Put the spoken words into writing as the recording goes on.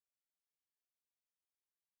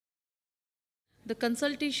The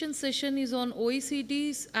consultation session is on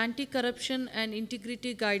OECD's anti-corruption and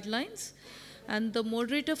integrity guidelines. And the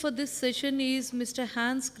moderator for this session is Mr.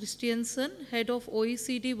 Hans Christiansen, head of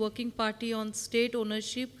OECD Working Party on State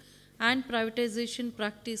Ownership and Privatization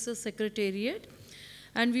Practices Secretariat.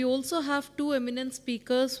 And we also have two eminent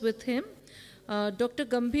speakers with him. Dr.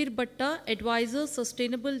 Gambhir Bhatta, Advisor,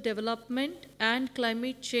 Sustainable Development and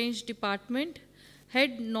Climate Change Department,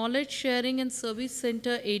 Head Knowledge Sharing and Service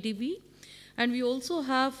Center, ADB. And we also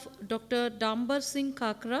have Dr. Dambar Singh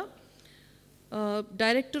Kakra,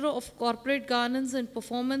 Director of Corporate Governance and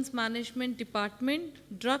Performance Management Department,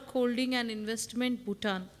 Drug Holding and Investment,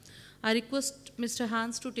 Bhutan. I request Mr.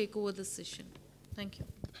 Hans to take over this session. Thank you.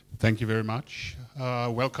 Thank you very much.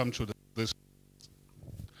 Welcome to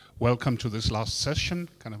this last session.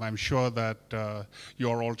 I'm sure that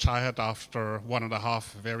you're all tired after 1.5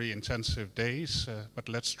 very intensive days, but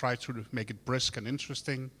let's try to make it brisk and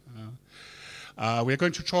interesting. We're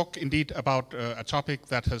going to talk indeed about a topic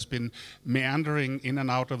that has been meandering in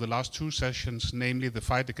and out of the last 2 sessions, namely the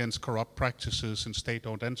fight against corrupt practices in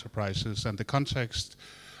state-owned enterprises. And the context,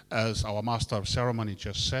 as our master of ceremony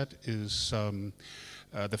just said, is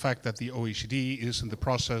the fact that the OECD is in the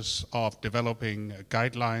process of developing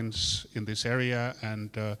guidelines in this area,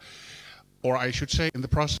 and or I should say, in the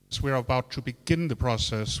process, we're about to begin the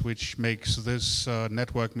process, which makes this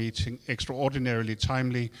network meeting extraordinarily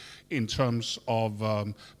timely in terms of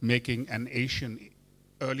making an Asian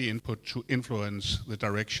early input to influence the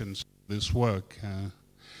directions of this work.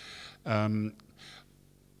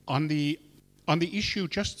 On the issue,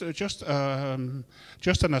 just an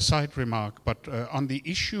aside remark, but on the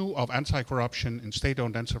issue of anti-corruption in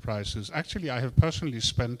state-owned enterprises, actually I have personally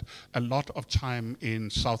spent a lot of time in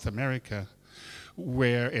South America,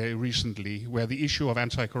 where recently, where the issue of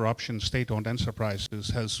anti-corruption state-owned enterprises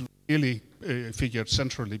has really figured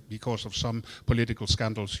centrally because of some political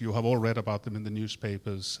scandals. You have all read about them in the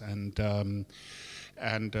newspapers, and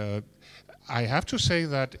I have to say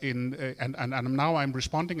that and now I'm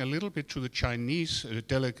responding a little bit to the Chinese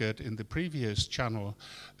delegate in the previous panel,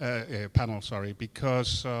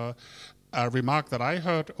 because a remark that I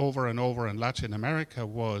heard over and over in Latin America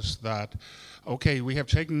was that, okay, we have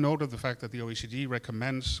taken note of the fact that the OECD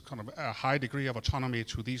recommends a high degree of autonomy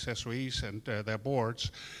to these SOEs and their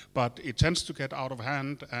boards, but it tends to get out of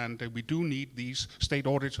hand, and we do need these state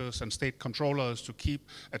auditors and state controllers to keep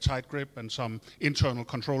a tight grip and some internal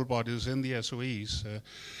control bodies in the SOEs.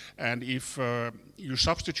 And if you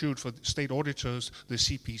substitute for state auditors the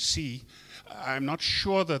CPC, I'm not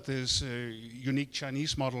sure that this unique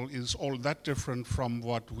Chinese model is all that different from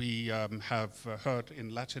what we have heard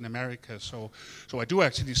in Latin America. So I do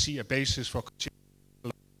actually see a basis for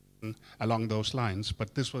continuing along those lines.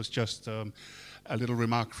 But this was just a little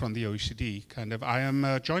remark from the OECD. I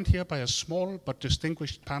am joined here by a small but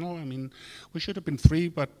distinguished panel. I mean, we should have been 3,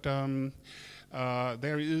 but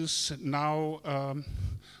there is now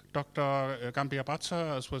Dr. Gambhir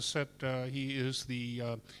Bhatta, as was said, he is the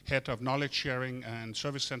head of knowledge sharing and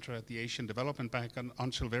service center at the Asian Development Bank, and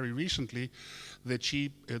until very recently, the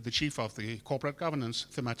chief of the corporate governance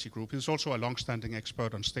thematic group. He's also a long-standing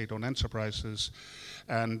expert on state-owned enterprises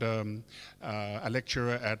and a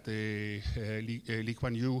lecturer at the Lee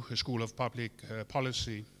Kuan Yew School of Public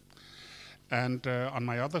Policy. And on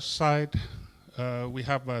my other side, we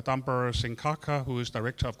have Dambar Singh Kakra, who is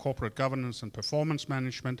Director of Corporate Governance and Performance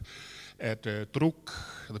Management at DRUC,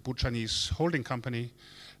 the Bhutanese holding company,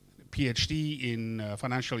 PhD in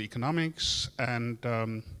financial economics, and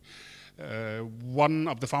one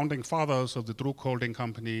of the founding fathers of the DRUC holding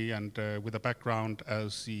company, and with a background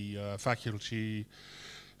as the faculty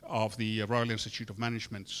of the Royal Institute of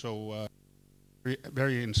Management. So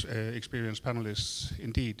very experienced panelists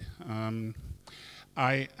indeed.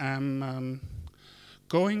 I am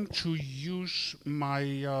going to use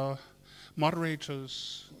my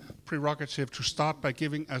moderator's prerogative to start by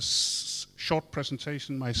giving a short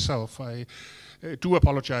presentation myself. I do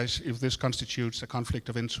apologize if this constitutes a conflict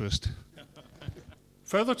of interest.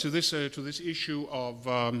 Further to this issue of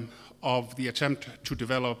the attempt to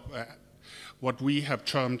develop what we have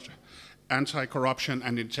termed anti-corruption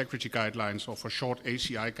and integrity guidelines, or for short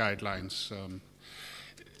ACI guidelines.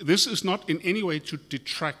 This is not in any way to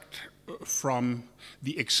detract from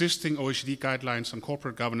the existing OECD guidelines on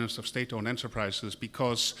corporate governance of state-owned enterprises,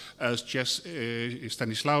 because, as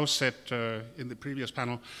Stanislaus said in the previous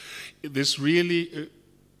panel, this really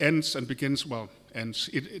ends and begins, well, And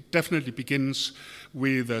it definitely begins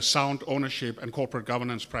with sound ownership and corporate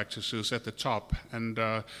governance practices at the top. And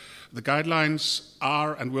the guidelines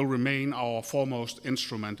are and will remain our foremost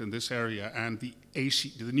instrument in this area. And the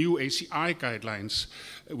new ACI guidelines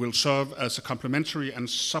will serve as a complementary and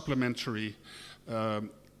supplementary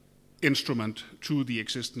instrument to the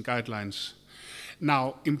existing guidelines.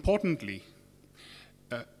 Now, importantly,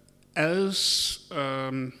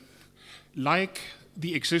 like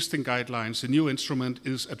the existing guidelines, the new instrument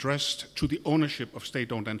is addressed to the ownership of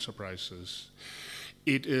state-owned enterprises.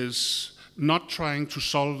 It is not trying to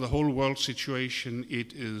solve the whole world situation.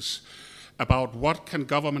 It is about what can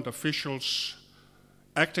government officials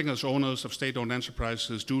acting as owners of state-owned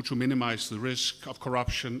enterprises do to minimize the risk of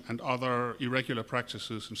corruption and other irregular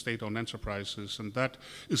practices in state-owned enterprises. And that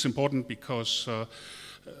is important because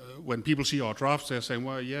when people see our drafts, they're saying,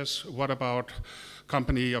 well, yes, what about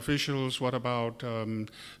company officials? What about the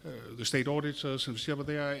state auditors? And yeah, but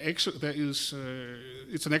it's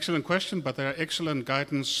an excellent question, but there are excellent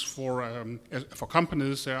guidance for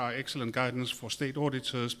companies. There are excellent guidance for state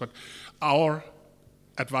auditors, but our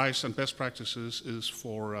advice and best practices is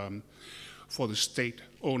for the state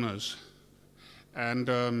owners. And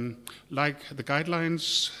like the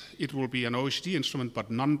guidelines, it will be an OECD instrument,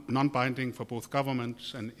 but non-binding for both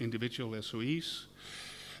governments and individual SOEs.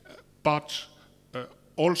 But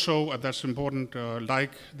also, and that's important,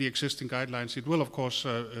 like the existing guidelines, it will, of course,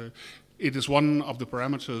 it is one of the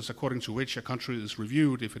parameters according to which a country is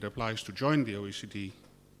reviewed if it applies to join the OECD.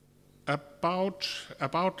 About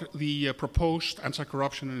the proposed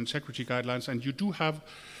anti-corruption and integrity guidelines, and you do have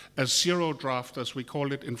a zero draft, as we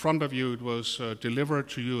call it, in front of you. It was delivered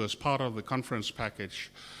to you as part of the conference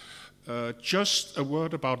package. Just a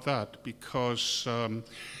word about that, because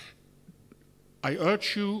I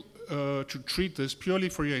urge you to treat this purely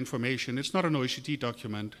for your information. It's not an OECD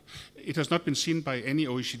document. It has not been seen by any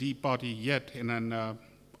OECD body yet in an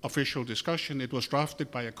official discussion. It was drafted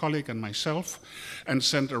by a colleague and myself and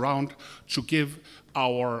sent around to give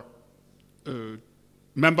our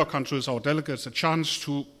member countries, our delegates, a chance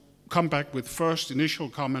to come back with first initial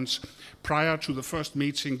comments prior to the first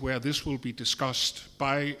meeting where this will be discussed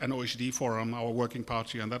by an OECD forum, our working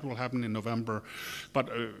party, and that will happen in November. But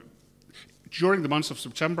during the month of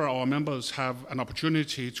September, our members have an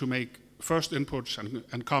opportunity to make first inputs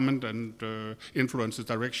and comment and influence the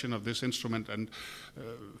direction of this instrument, and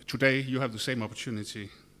today you have the same opportunity.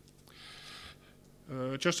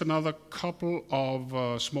 Just another couple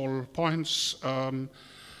of small points.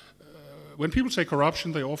 When people say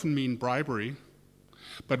corruption, they often mean bribery.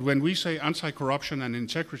 But when we say anti-corruption and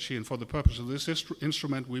integrity, and for the purpose of this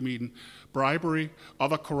instrument, we mean bribery,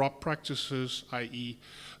 other corrupt practices, i.e.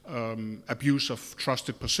 Abuse of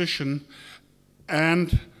trusted position,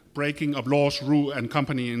 and breaking of laws, rule, and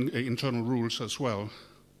company internal rules as well.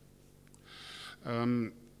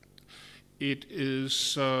 It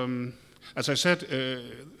is, as I said,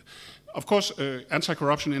 of course,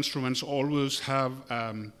 anti-corruption instruments always have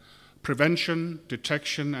prevention,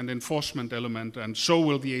 detection, and enforcement element, and so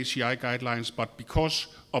will the ACI guidelines, but because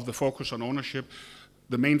of the focus on ownership,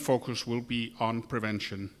 the main focus will be on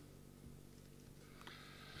prevention.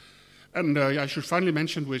 And I should finally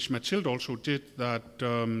mention, which Mathilde also did, that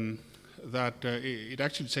it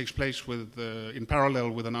actually takes place in parallel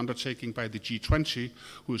with an undertaking by the G20,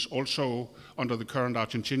 who is also under the current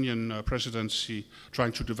Argentinian presidency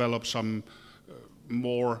trying to develop some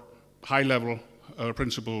more high-level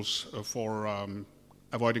principles for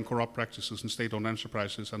avoiding corrupt practices in state-owned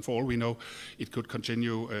enterprises. And for all we know, it could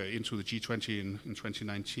continue into the G20 in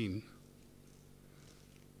 2019.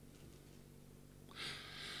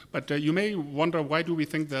 But you may wonder, why do we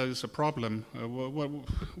think there is a problem?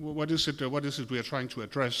 What is it we are trying to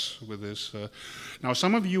address with this? Now,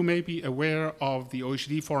 some of you may be aware of the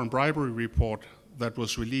OECD Foreign Bribery Report that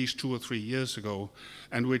was released 2 or 3 years ago,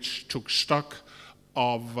 and which took stock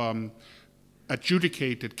of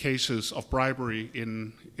adjudicated cases of bribery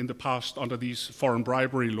in the past under these foreign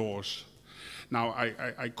bribery laws. Now,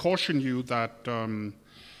 I caution you that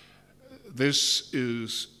this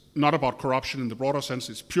is not about corruption in the broader sense.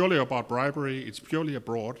 It's purely about bribery. It's purely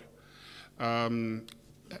abroad. So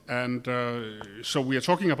we are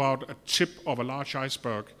talking about a tip of a large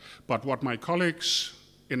iceberg. But what my colleagues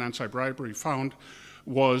in anti-bribery found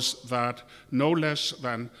was that no less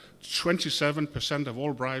than 27% of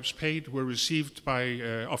all bribes paid were received by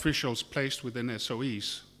officials placed within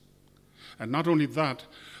SOEs. And not only that,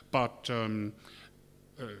 but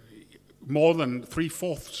more than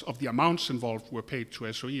 3/4 of the amounts involved were paid to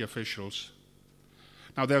SOE officials.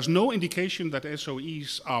 Now, there's no indication that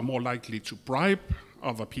SOEs are more likely to bribe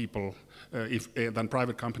other people than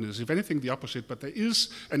private companies. If anything, the opposite, but there is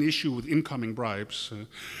an issue with incoming bribes.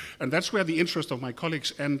 And that's where the interest of my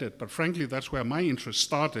colleagues ended, but frankly, that's where my interest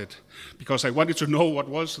started, because I wanted to know what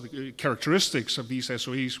was the characteristics of these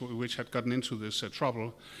SOEs which had gotten into this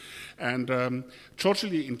trouble. And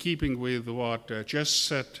totally in keeping with what Jess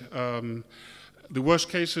said, the worst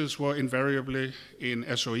cases were invariably in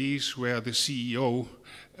SOEs where the CEO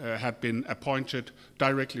had been appointed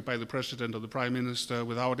directly by the president or the prime minister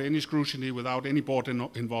without any scrutiny, without any board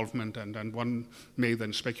involvement, and one may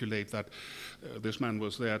then speculate that this man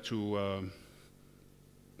was there to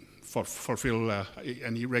fulfill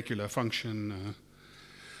an irregular function.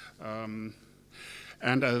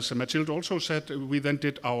 And as Mathilde also said, we then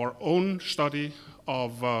did our own study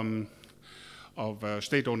of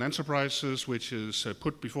state-owned enterprises, which is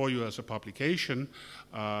put before you as a publication.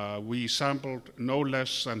 We sampled no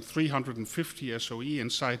less than 350 SOE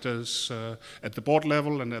insiders at the board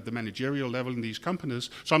level and at the managerial level in these companies,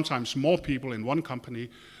 sometimes more people in one company,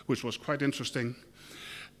 which was quite interesting.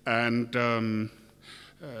 And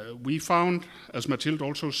we found, as Mathilde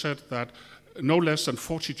also said, that no less than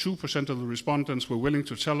 42% of the respondents were willing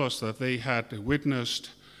to tell us that they had witnessed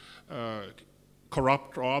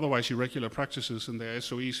corrupt or otherwise irregular practices in their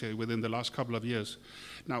SOEs within the last couple of years.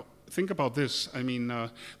 Now, think about this. I mean,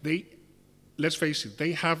 let's face it,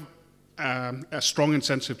 they have a strong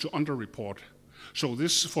incentive to underreport. So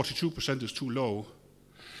this 42% is too low.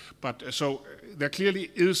 But so there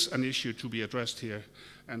clearly is an issue to be addressed here,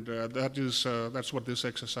 and that's what this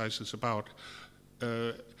exercise is about.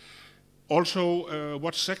 Also,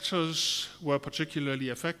 what sectors were particularly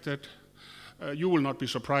affected? You will not be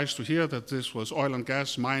surprised to hear that this was oil and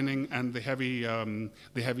gas, mining, and the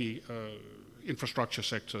heavy infrastructure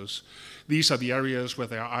sectors. These are the areas where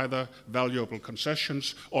there are either valuable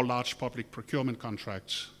concessions or large public procurement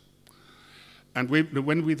contracts. And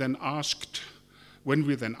when we then asked what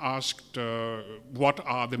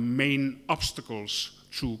are the main obstacles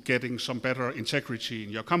to getting some better integrity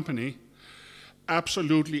in your company,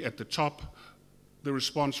 absolutely at the top, the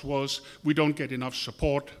response was, we don't get enough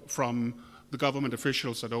support from the government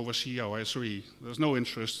officials that oversee our SOE. There's no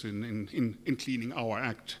interest in cleaning our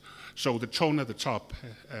act. So the tone at the top,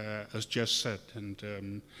 as Jess said,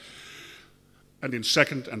 and in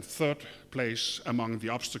second and third place among the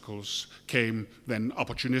obstacles came then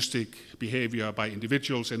opportunistic behavior by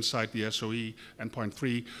individuals inside the SOE, and point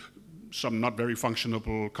three, some not very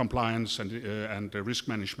functionable compliance and risk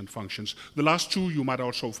management functions. The last two you might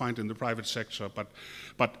also find in the private sector,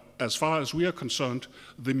 but as far as we are concerned,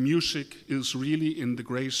 the music is really in the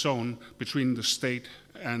gray zone between the state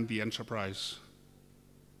and the enterprise.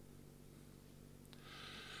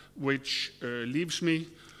 Which leaves me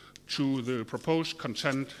to the proposed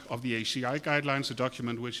content of the ACI guidelines, the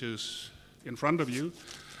document which is in front of you.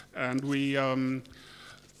 And we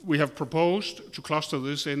have proposed to cluster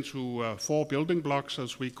this into 4 building blocks,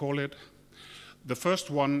 as we call it. The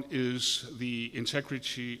first one is the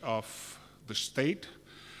integrity of the state.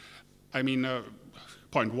 I mean,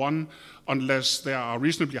 point one, unless there are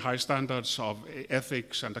reasonably high standards of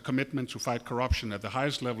ethics and a commitment to fight corruption at the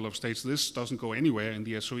highest level of states, this doesn't go anywhere in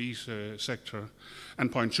the SOE sector.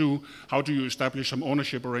 And point two, how do you establish some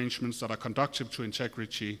ownership arrangements that are conducive to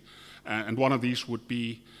integrity? And one of these would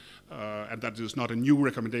be, and that is not a new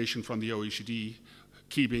recommendation from the OECD,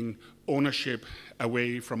 keeping ownership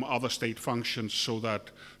away from other state functions so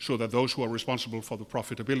that those who are responsible for the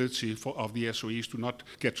profitability of the SOEs do not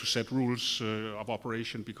get to set rules of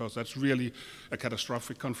operation, because that's really a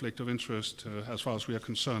catastrophic conflict of interest as far as we are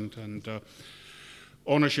concerned. And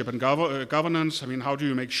ownership and governance, I mean, how do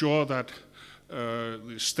you make sure that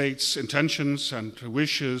the state's intentions and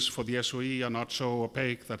wishes for the SOE are not so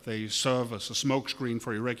opaque that they serve as a smokescreen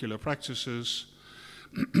for irregular practices?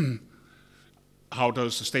 How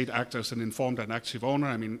does the state act as an informed and active owner?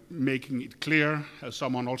 I mean, making it clear, as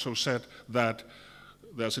someone also said, that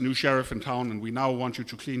there's a new sheriff in town and we now want you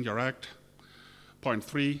to clean your act. Point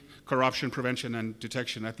three, corruption prevention and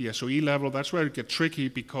detection at the SOE level. That's where it gets tricky,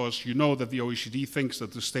 because you know that the OECD thinks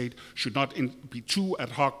that the state should not be too ad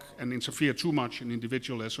hoc and interfere too much in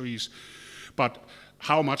individual SOEs. But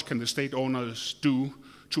how much can the state owners do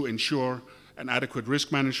to ensure an adequate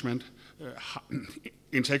risk management,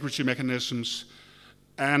 integrity mechanisms,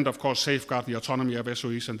 and of course safeguard the autonomy of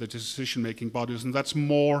SOEs and the decision-making bodies? And that's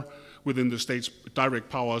more within the state's direct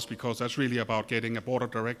powers, because that's really about getting a board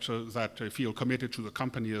of directors that feel committed to the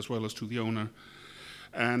company as well as to the owner.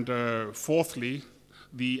 And fourthly,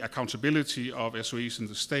 the accountability of SOEs in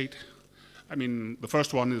the state. I mean, the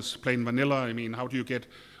first one is plain vanilla. I mean, how do you get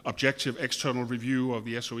objective external review of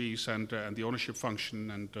the SOEs and the ownership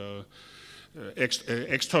function?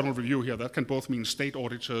 external review here. That can both mean state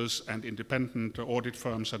auditors and independent audit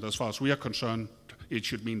firms, and as far as we are concerned, it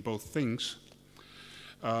should mean both things.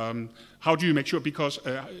 How do you make sure, because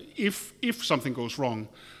if something goes wrong,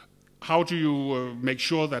 how do you make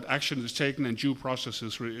sure that action is taken and due process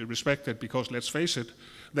is respected? Because let's face it,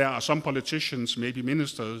 there are some politicians, maybe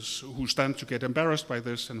ministers, who stand to get embarrassed by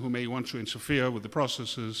this and who may want to interfere with the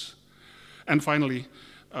processes. And finally,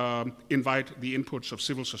 invite the inputs of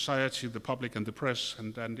civil society, the public and the press.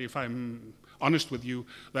 And if I'm honest with you,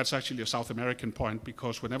 that's actually a South American point,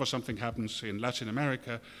 because whenever something happens in Latin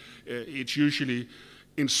America, it's usually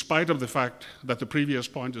in spite of the fact that the previous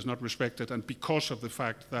point is not respected and because of the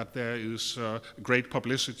fact that there is great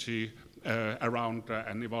publicity around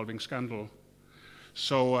an evolving scandal.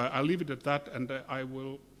 So I'll leave it at that, and I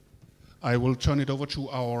will turn it over to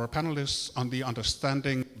our panelists on the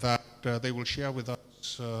understanding that they will share with us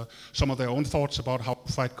some of their own thoughts about how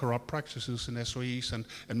to fight corrupt practices in SOEs and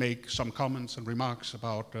make some comments and remarks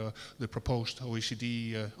about the proposed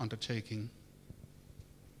OECD undertaking.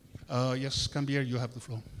 Yes, Gambier, you have the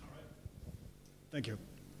floor. Thank you.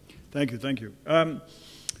 Thank you.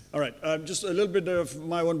 All right, just a little bit of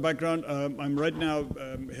my own background. I'm right now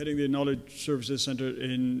heading the Knowledge Services Center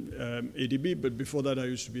in ADB, but before that I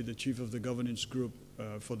used to be the chief of the governance group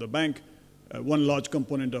for the bank. One large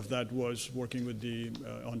component of that was working with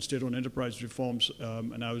on state-owned enterprise reforms,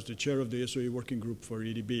 and I was the chair of the SOE working group for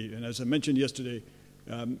ADB. And as I mentioned yesterday,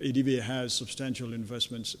 ADB has substantial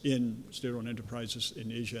investments in state-owned enterprises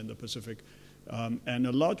in Asia and the Pacific, and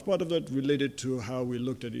a large part of that related to how we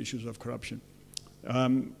looked at issues of corruption.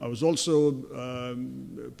 I was also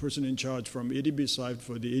a person in charge from ADB's side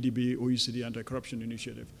for the ADB OECD Anti-Corruption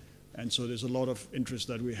Initiative. And so there's a lot of interest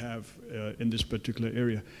that we have in this particular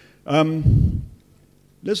area.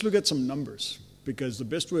 Let's look at some numbers, because the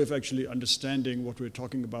best way of actually understanding what we're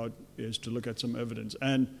talking about is to look at some evidence.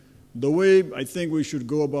 And the way I think we should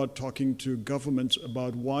go about talking to governments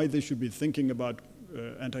about why they should be thinking about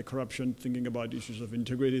anti-corruption, thinking about issues of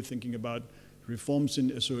integrity, thinking about reforms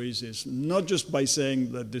in SOEs is not just by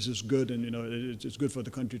saying that this is good and it's good for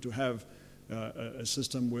the country to have a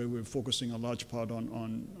system where we're focusing a large part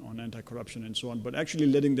on anti-corruption and so on, but actually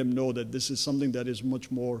letting them know that this is something that is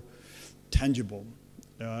much more tangible.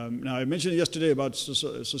 Now, I mentioned yesterday about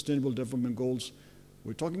sustainable development goals.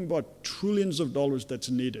 We're talking about trillions of dollars that's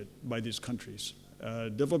needed by these countries.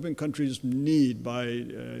 Developing countries need, by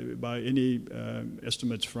any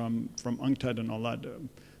estimates from UNCTAD and all that,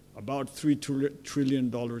 about $3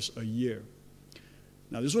 trillion a year.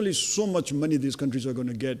 Now, there's only so much money these countries are going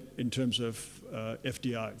to get in terms of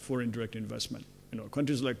FDI, foreign direct investment.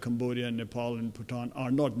 Countries like Cambodia, Nepal, and Bhutan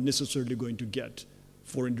are not necessarily going to get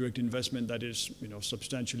foreign direct investment that is,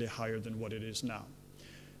 substantially higher than what it is now.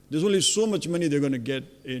 There's only so much money they're going to get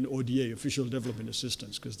in ODA, official development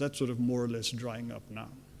assistance, because that's sort of more or less drying up now.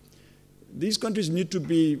 These countries need to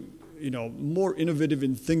be more innovative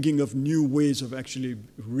in thinking of new ways of actually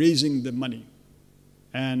raising the money.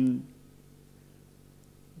 And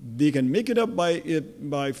they can make it up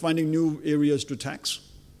by finding new areas to tax,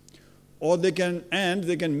 or they can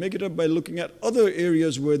make it up by looking at other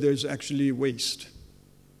areas where there's actually waste.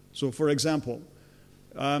 So for example,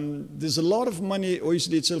 there's a lot of money.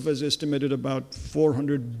 OECD itself has estimated about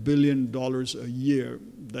 $400 billion a year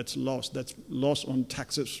that's lost. That's lost on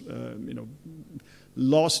taxes,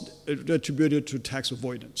 lost attributed to tax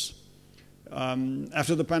avoidance.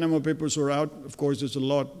 After the Panama Papers were out, of course, there's a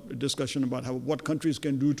lot of discussion about what countries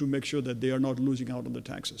can do to make sure that they are not losing out on the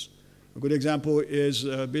taxes. A good example is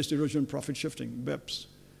based erosion profit shifting, BEPS.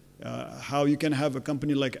 How you can have a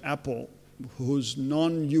company like Apple, whose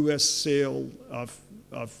non-US sale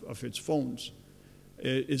of its phones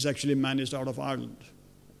is actually managed out of Ireland,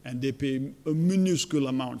 and they pay a minuscule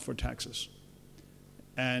amount for taxes.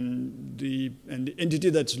 And the entity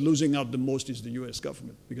that's losing out the most is the US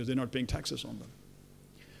government, because they're not paying taxes on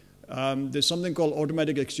them. There's something called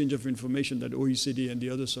automatic exchange of information that OECD and the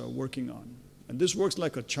others are working on. And this works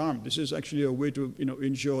like a charm. This is actually a way to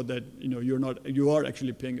ensure that you are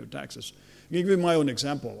actually paying your taxes. I'll give you my own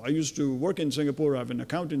example. I used to work in Singapore. I have an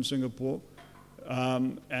account in Singapore.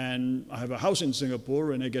 And I have a house in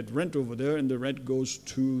Singapore, and I get rent over there, and the rent goes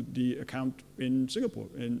to the account in Singapore,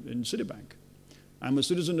 in Citibank. I'm a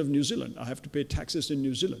citizen of New Zealand. I have to pay taxes in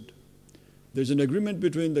New Zealand. There's an agreement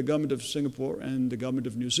between the government of Singapore and the government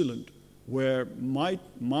of New Zealand where my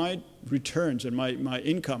returns and my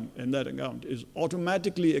income in that account is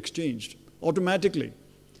automatically exchanged, automatically.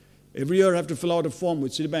 Every year I have to fill out a form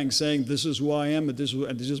with Citibank saying this is who I am and this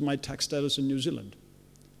is my tax status in New Zealand.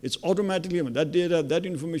 It's automatically, that data, that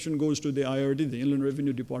information goes to the IRD, the Inland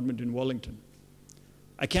Revenue Department in Wellington.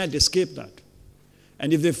 I can't escape that.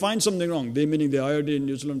 And if they find something wrong, they meaning the IRD in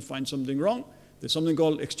New Zealand find something wrong, there's something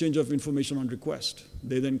called exchange of information on request.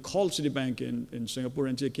 They then call Citibank in Singapore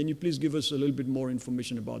and say, can you please give us a little bit more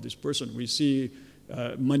information about this person? We see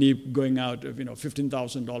money going out of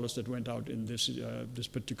 $15,000 that went out in this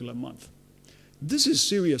particular month. This is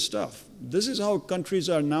serious stuff. This is how countries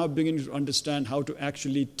are now beginning to understand how to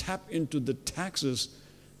actually tap into the taxes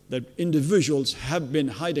that individuals have been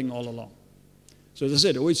hiding all along. So as I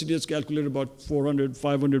said, OECD has calculated about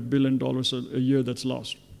 $500 billion a year that's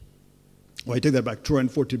lost. Well, I take that back,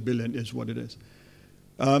 240 billion is what it is.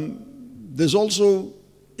 There's also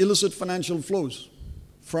illicit financial flows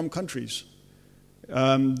from countries.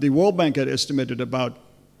 The World Bank had estimated about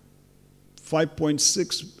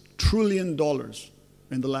 $5.6 trillion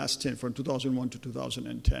in the last 10, from 2001 to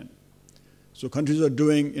 2010. So countries are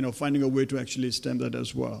doing, finding a way to actually stem that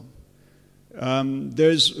as well.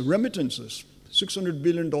 There's remittances, $600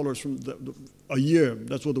 billion from a year,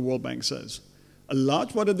 that's what the World Bank says. A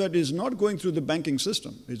large part of that is not going through the banking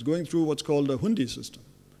system. It's going through what's called a hundi system.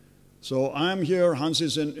 So I'm here, Hans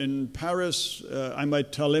is in Paris. I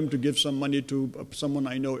might tell him to give some money to someone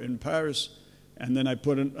I know in Paris, and then I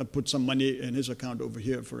put some money in his account over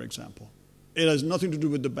here, for example. It has nothing to do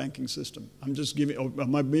with the banking system. I'm just giving, or I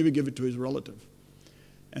might maybe give it to his relative.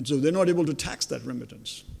 And so they're not able to tax that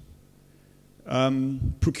remittance.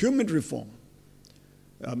 Procurement reform.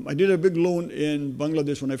 I did a big loan in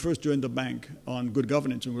Bangladesh when I first joined the bank on good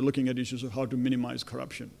governance, and we're looking at issues of how to minimize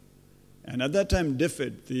corruption. And at that time,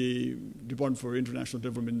 DFID, the Department for International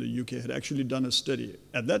Development in the UK, had actually done a study.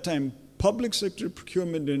 At that time, public sector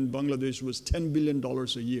procurement in Bangladesh was $10 billion a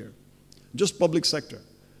year, just public sector,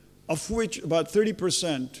 of which about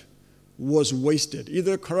 30% was wasted,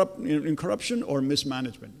 either in corruption or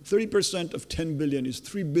mismanagement. 30% of 10 billion is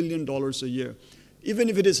 $3 billion a year. Even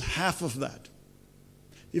if it is half of that,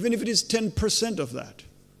 even if it is 10% of that,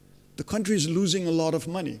 the country is losing a lot of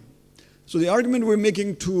money. So the argument we're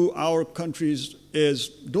making to our countries is,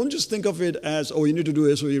 don't just think of it as, oh, you need to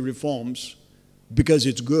do SOE reforms because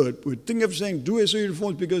it's good. We think of saying, do SOE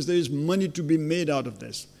reforms because there is money to be made out of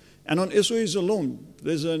this. And on SOEs alone,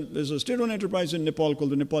 there's a state-owned enterprise in Nepal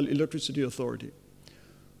called the Nepal Electricity Authority,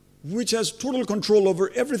 which has total control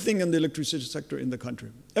over everything in the electricity sector in the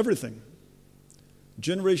country, everything.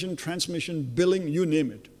 Generation, transmission, billing, you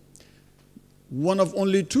name it. One of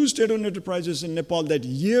only 2 state-owned enterprises in Nepal that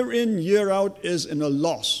year in, year out is in a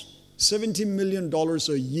loss, $70 million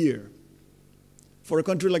a year. For a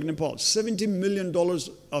country like Nepal, $70 million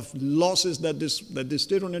of losses that this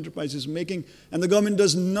state-owned enterprise is making, and the government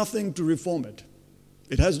does nothing to reform it.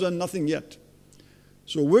 It has done nothing yet.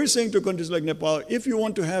 So we're saying to countries like Nepal, if you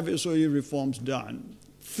want to have SOE reforms done,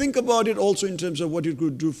 think about it also in terms of what it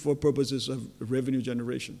could do for purposes of revenue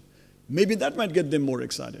generation. Maybe that might get them more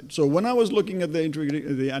excited. So when I was looking at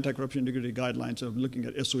the anti-corruption integrity guidelines of looking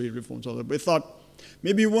at SOE reforms, I thought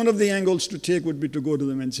maybe one of the angles to take would be to go to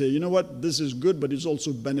them and say, you know what, this is good, but it's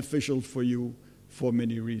also beneficial for you for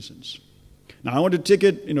many reasons. Now I want to take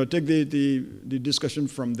it, take the discussion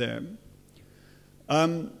from there.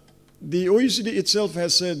 The OECD itself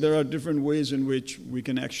has said there are different ways in which we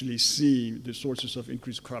can actually see the sources of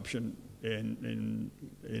increased corruption in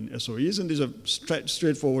SOEs, and these are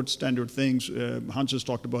straightforward standard things. Hans has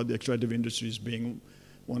talked about the extractive industries being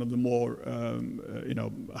one of the more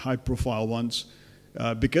high-profile ones,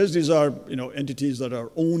 because these are entities that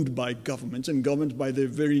are owned by governments, and governments by their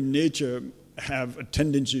very nature have a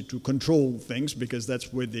tendency to control things because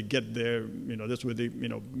that's where they get their, that's where they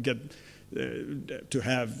get to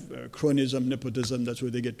have cronyism, nepotism. That's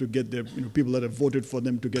where they get their people that have voted for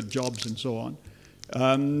them to get jobs and so on.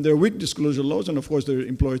 There are weak disclosure laws, and of course there are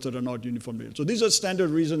employers that are not uniformly. So these are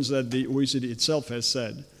standard reasons that the OECD itself has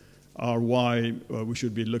said are why we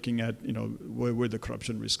should be looking at where the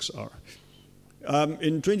corruption risks are.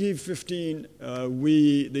 In 2015,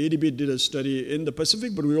 the ADB did a study in the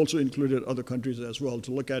Pacific, but we also included other countries as well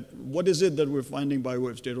to look at what is it that we're finding by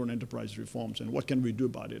way of state-owned enterprise reforms and what can we do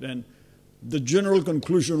about it. And the general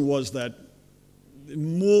conclusion was that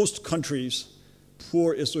in most countries,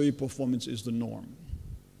 poor SOE performance is the norm.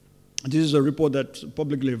 This is a report that's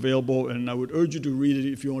publicly available, and I would urge you to read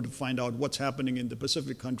it if you want to find out what's happening in the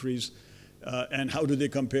Pacific countries and how do they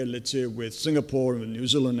compare, let's say, with Singapore and New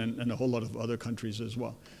Zealand and a whole lot of other countries as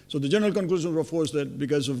well. So the general conclusion, of course, that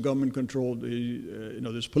because of government control,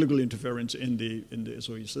 there's political interference in the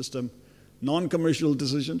SOE system. Non-commercial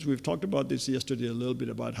decisions, we've talked about this yesterday a little bit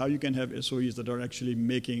about how you can have SOEs that are actually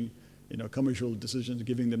making commercial decisions,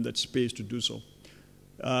 giving them that space to do so.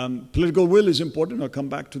 Political will is important. I'll come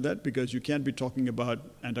back to that because you can't be talking about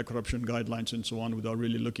anti-corruption guidelines and so on without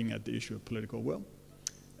really looking at the issue of political will.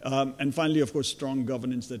 And finally, of course, strong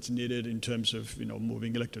governance that's needed in terms of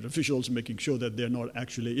moving elected officials, making sure that they're not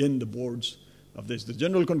actually in the boards of this. The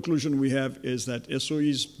general conclusion we have is that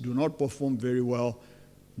SOEs do not perform very well,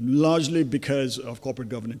 largely because of corporate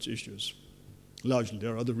governance issues. Largely.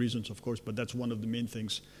 There are other reasons, of course, but that's one of the main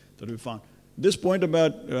things that we found. This point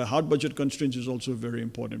about hard budget constraints is also very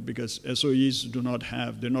important because SOEs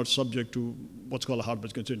they're not subject to what's called a hard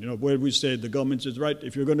budget constraint. Where we say the government says, right,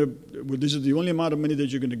 if you're going to, well, this is the only amount of money that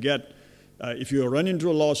you're going to get. If you run into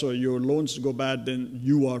a loss or your loans go bad, then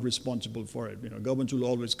you are responsible for it. Governments will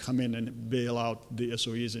always come in and bail out the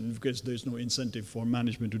SOEs, and because there's no incentive for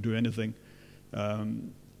management to do anything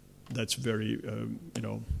that's very,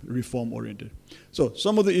 reform-oriented. So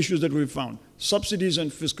some of the issues that we found: subsidies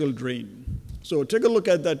and fiscal drain. So take a look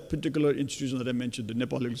at that particular institution that I mentioned, the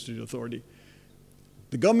Nepal Electricity Authority.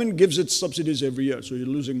 The government gives its subsidies every year, so you're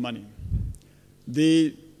losing money.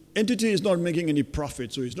 The entity is not making any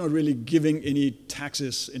profit, so it's not really giving any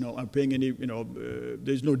taxes, or paying any,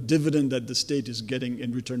 there's no dividend that the state is getting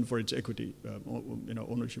in return for its equity,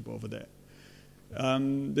 ownership over there.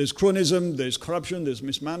 There's cronism, there's corruption, there's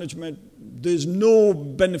mismanagement. There's no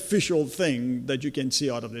beneficial thing that you can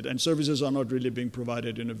see out of it, and services are not really being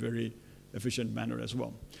provided in a very efficient manner as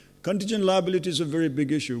well. Contingent liability is a very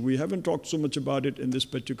big issue. We haven't talked so much about it in this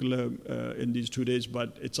particular, in these 2 days,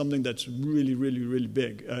 but it's something that's really, really, really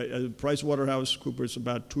big. PricewaterhouseCoopers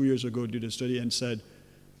about 2 years ago did a study and said,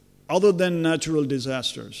 other than natural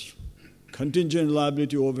disasters, contingent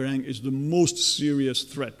liability overhang is the most serious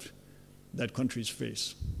threat that countries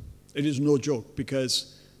face. It is no joke,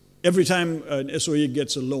 because every time an SOE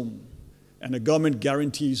gets a loan and a government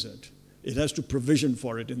guarantees it, it has to provision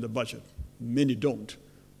for it in the budget. Many don't,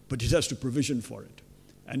 but it has to provision for it.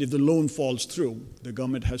 And if the loan falls through, the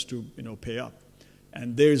government has to pay up.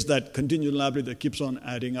 And there's that contingent liability that keeps on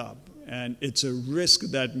adding up. And it's a risk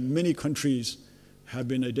that many countries have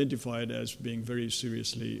been identified as being very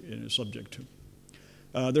seriously subject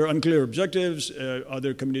to. There are unclear objectives. Are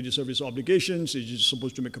there community service obligations? Is it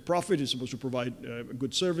supposed to make a profit? Is it supposed to provide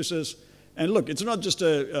good services? And look, it's not just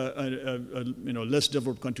a less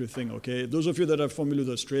developed country thing, okay? Those of you that are familiar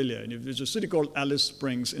with Australia, and if there's a city called Alice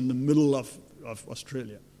Springs in the middle of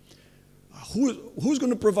Australia, who's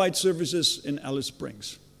going to provide services in Alice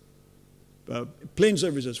Springs? Plane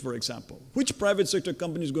services, for example. Which private sector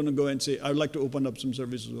company is going to go and say, I'd like to open up some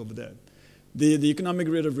services over there? The economic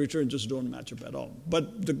rate of return just don't match up at all.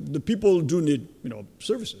 But the people do need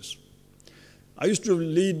services. I used to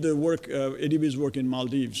lead the work, ADB's work in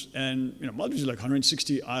Maldives, and Maldives is like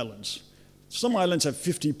 160 islands. Some islands have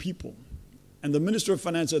 50 people. And the Minister of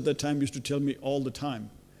Finance at that time used to tell me all the time,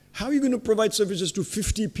 how are you going to provide services to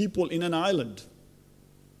 50 people in an island?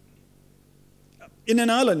 In an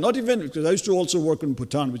island, not even, because I used to also work in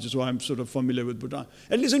Bhutan, which is why I'm sort of familiar with Bhutan.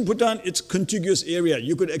 At least in Bhutan, it's a contiguous area.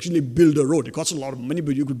 You could actually build a road. It costs a lot of money,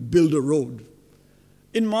 but you could build a road.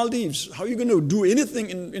 In Maldives, how are you going to do anything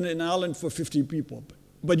in an island for 50 people?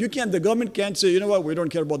 But you can't, the government can't say, you know what, we don't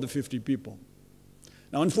care about the 50 people.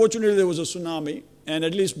 Now, unfortunately, there was a tsunami, and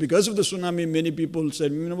at least because of the tsunami, many people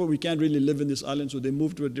said, you know what, we can't really live in this island, so they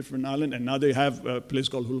moved to a different island, and now they have a place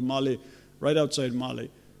called Hulmali, right outside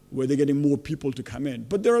Mali, where they're getting more people to come in.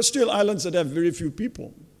 But there are still islands that have very few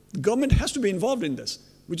people. The government has to be involved in this,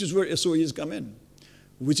 which is where SOEs come in,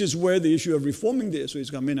 which is where the issue of reforming the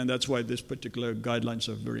SOEs come in, and that's why this particular guidelines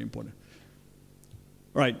are very important.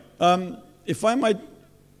 All right, if I might,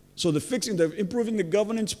 so the improving the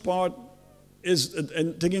governance part is,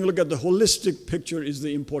 and taking a look at the holistic picture is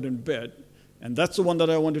the important bit, and that's the one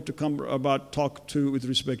that I wanted to talk to with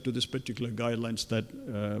respect to this particular guidelines that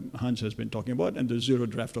Hans has been talking about, and the zero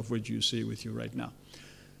draft of which you see with you right now.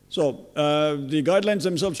 So the guidelines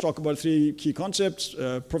themselves talk about 3 key concepts: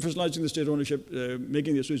 professionalizing the state ownership,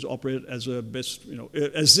 making the SOEs operate as a best,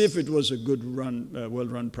 as if it was a good run,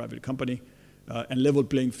 well-run private company, and level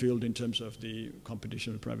playing field in terms of the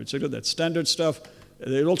competition with the private sector. That's standard stuff.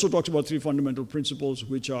 It also talks about 3 fundamental principles,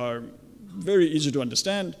 which are very easy to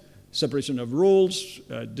understand: separation of roles,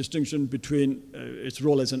 distinction between its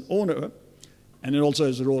role as an owner, and it also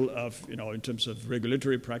has a role of, in terms of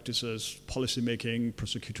regulatory practices, policymaking,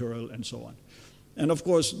 prosecutorial, and so on. And of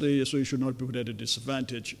course, the SOE should not be put at a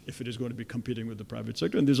disadvantage if it is going to be competing with the private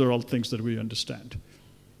sector, and these are all things that we understand.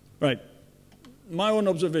 Right. My own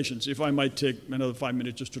observations, if I might take another 5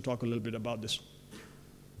 minutes just to talk a little bit about this.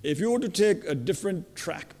 If you were to take a different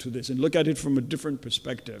track to this and look at it from a different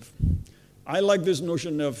perspective, I like this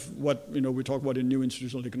notion of what we talk about in new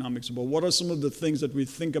institutional economics, about what are some of the things that we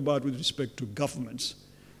think about with respect to governments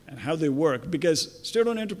and how they work, because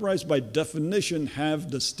state-owned enterprise by definition have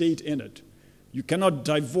the state in it. You cannot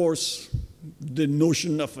divorce the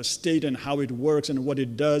notion of a state and how it works and what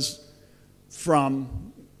it does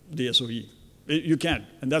from the SOE. You can't.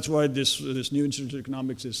 And that's why this new Institute of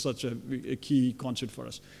Economics is such a key concept for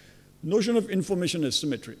us. Notion of information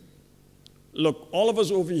asymmetry. Look, all of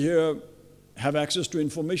us over here have access to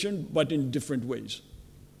information, but in different ways.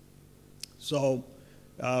 So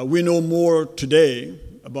we know more today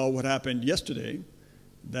about what happened yesterday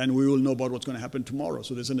than we will know about what's going to happen tomorrow.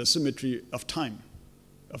 So there's an asymmetry of time,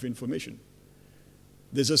 of information.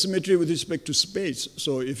 There's asymmetry with respect to space.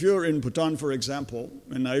 So if you're in Bhutan, for example,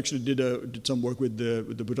 and I actually did some work with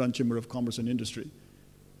the Bhutan Chamber of Commerce and Industry,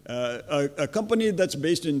 a company that's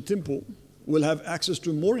based in Thimphu will have access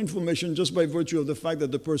to more information just by virtue of the fact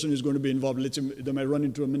that the person is going to be involved. Let's say they might run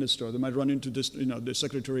into a minister, they might run into this, the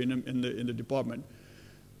secretary in the department.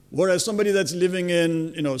 Whereas somebody that's living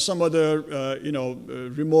in some other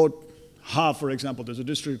remote Ha, for example, there's a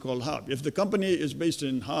district called Ha. If the company is based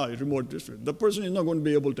in Ha, a remote district, the person is not going to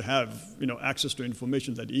be able to have access to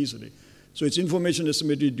information that easily. So it's information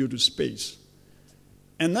asymmetry due to space.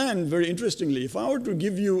 And then, very interestingly, if I were to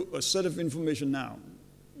give you a set of information now,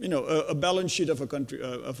 a balance sheet of a country,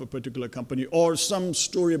 of a particular company, or some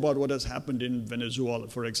story about what has happened in Venezuela,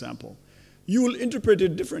 for example, you will interpret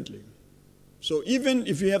it differently. So even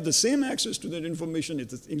if you have the same access to that information,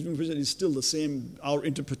 information is still the same. Our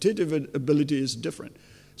interpretative ability is different.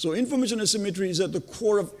 So information asymmetry is at the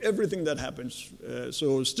core of everything that happens.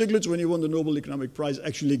 So Stiglitz, when he won the Nobel Economic Prize,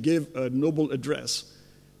 actually gave a Nobel address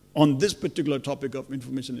on this particular topic of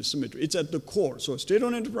information asymmetry. It's at the core. So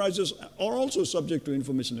state-owned enterprises are also subject to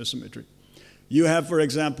information asymmetry. You have, for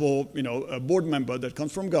example, a board member that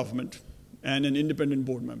comes from government and an independent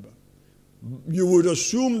board member. You would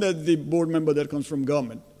assume that the board member that comes from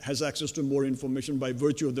government has access to more information by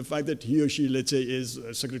virtue of the fact that he or she, let's say, is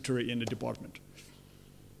a secretary in a department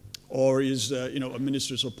or is a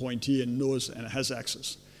minister's appointee and knows and has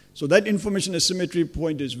access. So that information asymmetry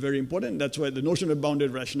point is very important. That's why the notion of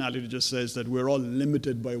bounded rationality just says that we're all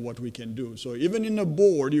limited by what we can do. So even in a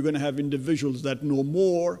board, you're going to have individuals that know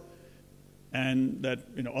more and that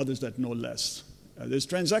others that know less. There's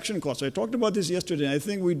transaction costs. I talked about this yesterday. And I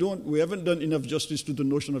think we haven't done enough justice to the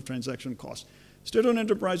notion of transaction costs. State-owned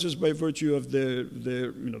enterprises, by virtue of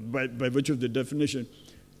by virtue of the definition,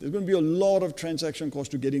 there's going to be a lot of transaction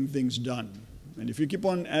costs to getting things done. And if you keep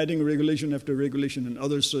on adding regulation after regulation and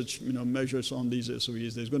other such measures on these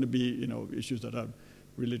SOEs, there's going to be issues that are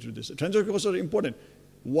related to this. Transaction costs are important.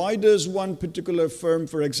 Why does one particular firm,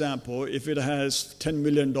 for example, if it has $10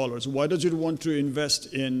 million, why does it want to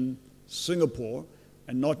invest in Singapore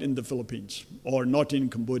and not in the Philippines, or not in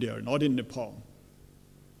Cambodia, or not in Nepal?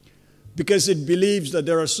 Because it believes that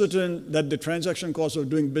that the transaction costs of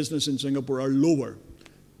doing business in Singapore are lower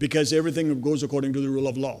because everything goes according to the rule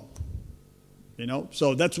of law.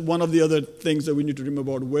 So that's one of the other things that we need to remember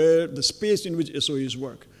about where the space in which SOEs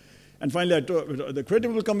work. And finally, the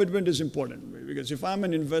credible commitment is important, because if I'm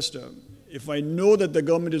an investor, if I know that the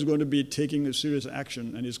government is going to be taking a serious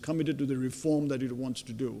action and is committed to the reform that it wants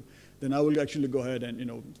to do, then I will actually go ahead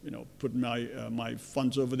and put my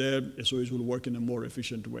funds over there. SOEs will work in a more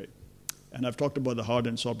efficient way. And I've talked about the hard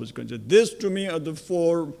and soft consequences. This, to me, are the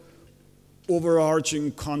four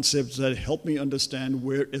overarching concepts that help me understand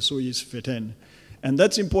where SOEs fit in. And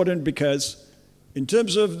that's important because in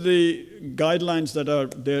terms of the guidelines that are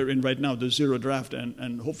there in right now, the zero draft,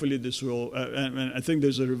 and hopefully this will, and I think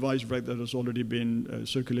there's a revised draft that has already been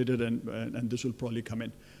circulated, and this will probably come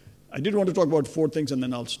in. I did want to talk about four things, and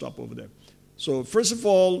then I'll stop over there. So first of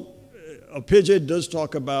all, page 8 does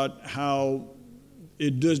talk about how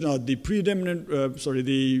it does not, the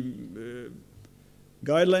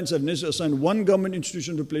guidelines have necessarily assigned one government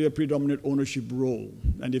institution to play a predominant ownership role.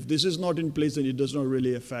 And if this is not in place, then it does not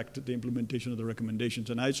really affect the implementation of the recommendations.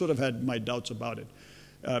 And I sort of had my doubts about it.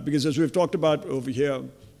 Because as we've talked about over here,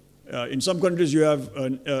 in some countries you have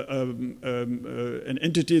an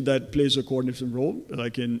entity that plays a coordination role,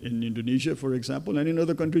 like in Indonesia, for example. And in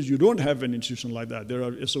other countries, you don't have an institution like that. There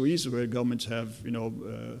are SOEs where governments have,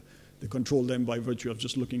 they control them by virtue of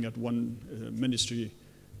just looking at one ministry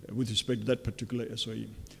with respect to that particular SOE.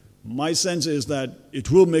 My sense is that it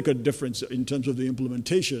will make a difference in terms of the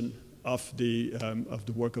implementation of the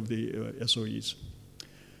work of the SOEs.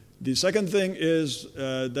 The second thing is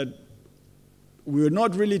that we're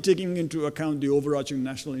not really taking into account the overarching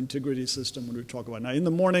national integrity system when we talk about it. Now, in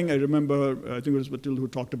the morning, I remember, I think it was Matilda who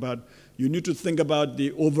talked about, you need to think about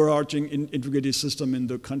the overarching integrity system in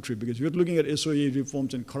the country, because if you're looking at SOE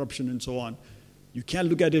reforms and corruption and so on, you can't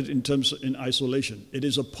look at it in isolation. It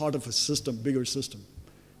is a part of a system, bigger system.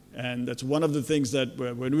 And that's one of the things that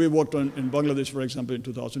when we worked on in Bangladesh, for example, in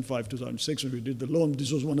 2005, 2006, when we did the loan,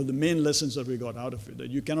 this was one of the main lessons that we got out of it, that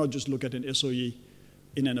you cannot just look at an SOE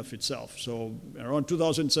in and of itself. So around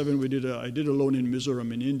 2007, I did a loan in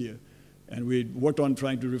Mizoram in India, and we worked on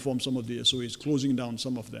trying to reform some of the SOEs, closing down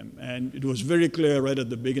some of them. And it was very clear right at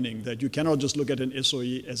the beginning that you cannot just look at an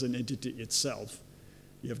SOE as an entity itself.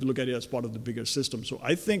 You have to look at it as part of the bigger system. So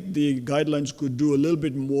I think the guidelines could do a little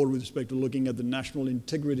bit more with respect to looking at the national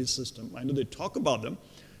integrity system. I know they talk about them,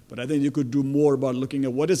 but I think you could do more about looking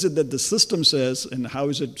at what is it that the system says and how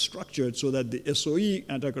is it structured so that the SOE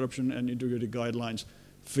anti-corruption and integrity guidelines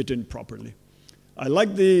fit in properly. I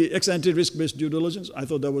like the ex-ante risk-based due diligence. I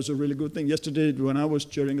thought that was a really good thing. Yesterday, when I was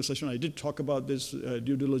chairing a session, I did talk about this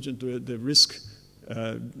due diligence, the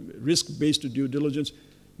risk-based due diligence.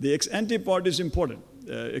 The ex-ante part is important,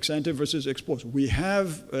 ex-ante versus ex-post. We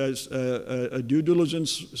have a due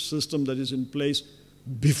diligence system that is in place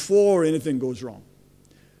before anything goes wrong,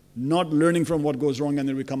 not learning from what goes wrong and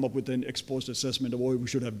then we come up with an ex-post assessment of, oh, we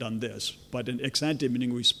should have done this. But an ex-ante,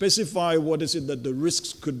 meaning we specify what is it that the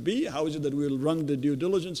risks could be, how is it that we'll run the due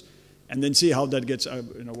diligence, and then see how that gets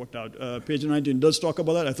worked out. Page 19 does talk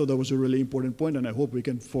about that. I thought that was a really important point, and I hope we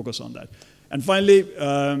can focus on that. And finally,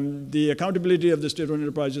 the accountability of the state-owned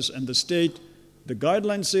enterprises and the state. The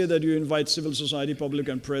guidelines say that you invite civil society, public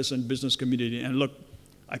and press, and business community. And look,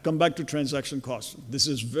 I come back to transaction costs. This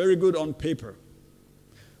is very good on paper.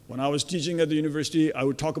 When I was teaching at the university, I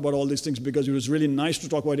would talk about all these things because it was really nice to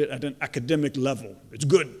talk about it at an academic level. It's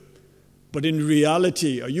good. But in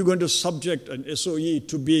reality, are you going to subject an SOE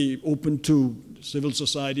to be open to civil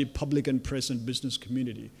society, public and press, and business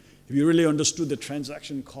community? If you really understood the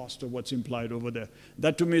transaction cost of what's implied over there,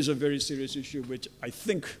 that to me is a very serious issue, which I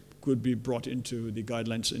think could be brought into the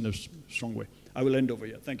guidelines in a strong way. I will end over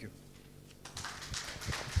here. Thank you.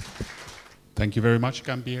 Thank you very much,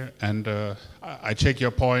 Gambhir. And I take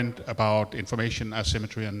your point about information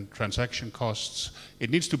asymmetry and transaction costs. It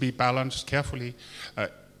needs to be balanced carefully.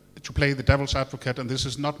 To play the devil's advocate, and this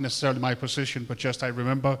is not necessarily my position, but just I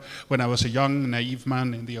remember when I was a young, naive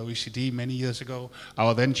man in the OECD many years ago,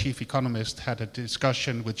 our then chief economist had a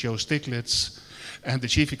discussion with Joe Stiglitz, and the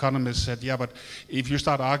chief economist said, yeah, but if you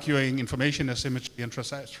start arguing information asymmetry and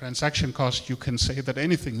transaction costs, you can say that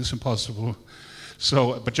anything is impossible.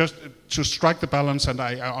 So, but just to strike the balance, and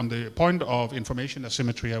on the point of information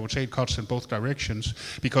asymmetry, I would say it cuts in both directions,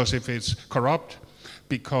 because if it's corrupt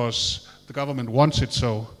because the government wants it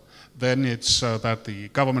so, then it's that the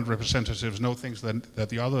government representatives know things that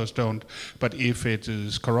the others don't. But if it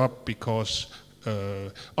is corrupt because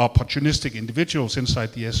opportunistic individuals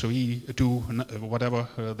inside the SOE do whatever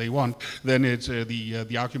they want, then it's,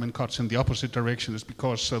 the argument cuts in the opposite direction. It's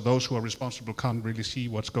because those who are responsible can't really see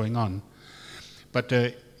what's going on. But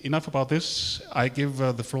enough about this. I give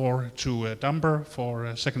the floor to Damber for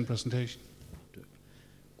a second presentation.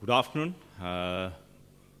 Good afternoon.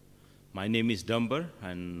 My name is Damber,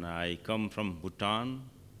 and I come from Bhutan.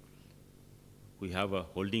 We have a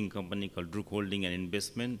holding company called Druk Holding and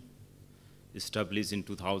Investment, established in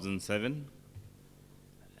 2007.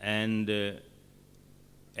 And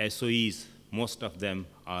SOEs, most of them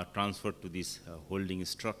are transferred to this holding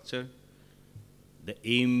structure. The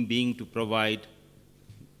aim being to provide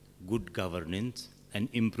good governance and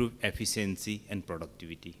improve efficiency and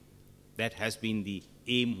productivity. That has been the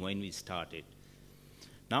aim when we started.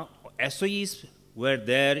 Now, SOEs were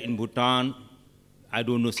there in Bhutan, I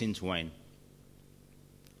don't know since when.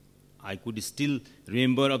 I could still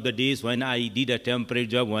remember of the days when I did a temporary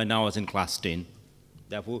job when I was in class 10.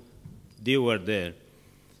 Therefore, they were there.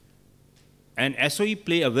 And SOE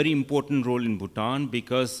play a very important role in Bhutan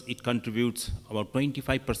because it contributes about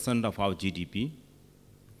 25% of our GDP.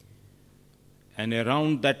 And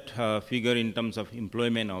around that figure in terms of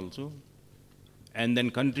employment also. And then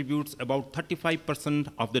contributes about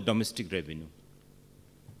 35% of the domestic revenue.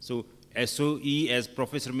 So SOE, as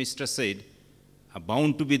Professor Mishra said, are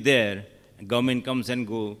bound to be there. Government comes and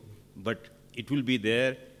go, but it will be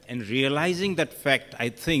there. And realizing that fact, I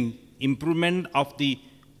think improvement of the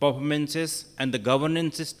performances and the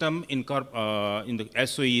governance system in the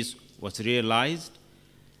SOEs was realized.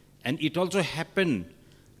 And it also happened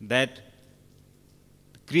that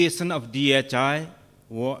creation of DHI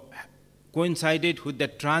coincided with the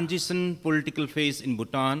transition political phase in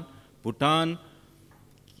Bhutan. Bhutan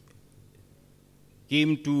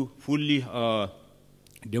came to fully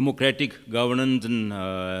democratic governance in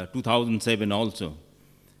 2007 also.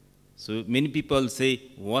 So many people say,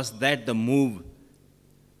 was that the move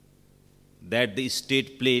that the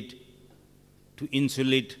state played to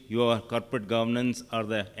insulate your corporate governance or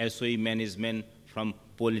the SOE management from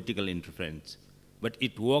political interference? but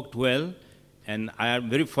it worked well. And I am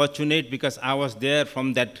very fortunate because I was there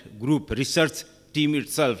from that group, research team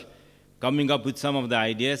itself, coming up with some of the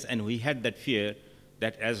ideas, and we had that fear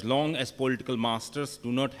that as long as political masters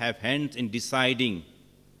do not have hands in deciding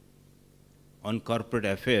on corporate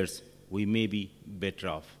affairs, we may be better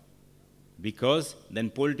off. Because then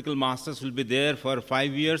political masters will be there for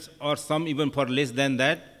 5 years or some even for less than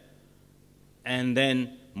that, and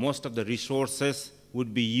then most of the resources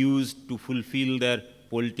would be used to fulfill their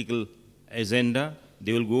political agenda.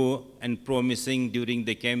 They will go and promising during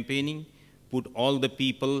the campaigning, put all the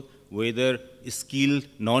people, whether skilled,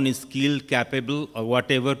 non-skilled, capable, or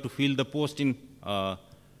whatever, to fill the post in the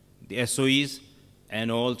SOEs, and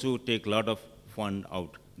also take a lot of fund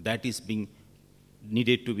out. That is being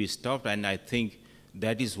needed to be stopped, and I think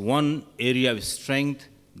that is one area of strength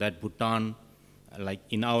that Bhutan, like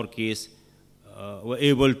in our case, were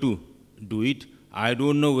able to do it. I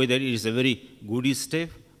don't know whether it is a very good step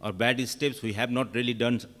or bad steps. We have not really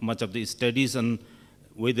done much of the studies on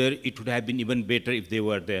whether it would have been even better if they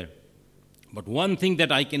were there. But one thing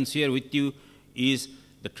that I can share with you is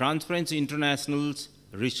the Transparency International's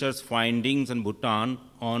research findings on Bhutan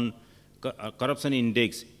on corruption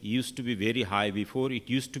index used to be very high before. It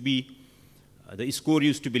used to be, the score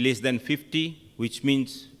used to be less than 50, which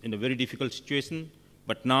means in a very difficult situation.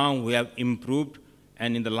 But now we have improved,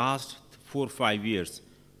 and in the last 4 or 5 years,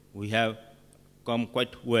 we have come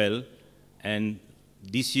quite well. And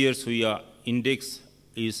this year's index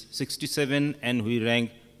is 67, and we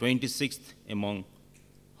rank 26th among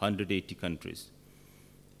 180 countries.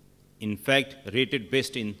 In fact, rated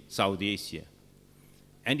best in South Asia.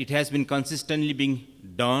 And it has been consistently being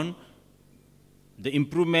done. The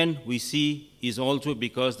improvement we see is also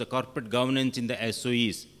because the corporate governance in the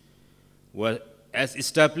SOEs were as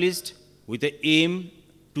established with the aim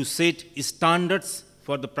to set standards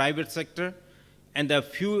for the private sector, and the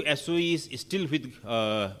few SOEs still with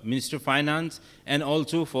Ministry of Finance and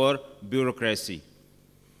also for bureaucracy.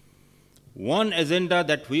 One agenda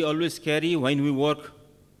that we always carry when we work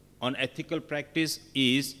on ethical practice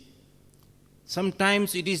is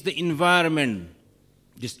sometimes it is the environment.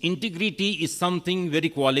 This integrity is something very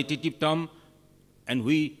qualitative term, and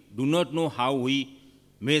we do not know how we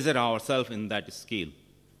measure ourselves in that scale.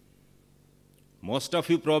 Most of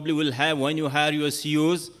you probably will have, when you hire your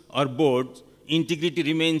CEOs or boards, integrity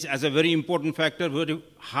remains as a very important factor, very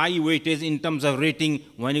high weightage in terms of rating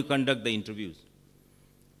when you conduct the interviews.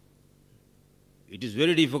 It is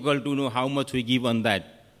very difficult to know how much we give on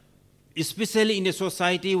that, especially in a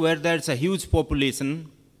society where there's a huge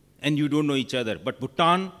population and you don't know each other. But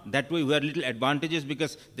Bhutan, that way we have little advantages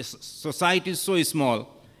because the society is so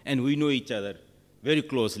small and we know each other very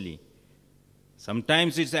closely.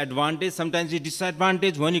 Sometimes it's advantage, sometimes it's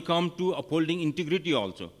disadvantage when you come to upholding integrity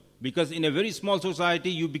also. Because in a very small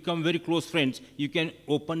society, you become very close friends. You can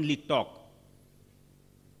openly talk.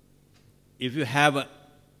 If you have an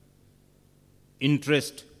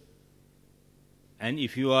interest and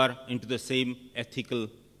if you are into the same ethical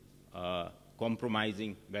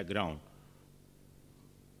compromising background.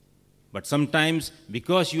 But sometimes,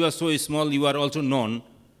 because you are so small, you are also known,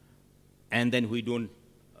 and then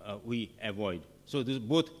we avoid. So this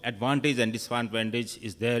both advantage and disadvantage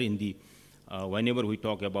is there in the whenever we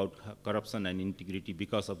talk about corruption and integrity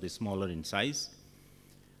because of the smaller in size.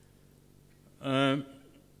 To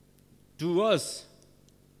us,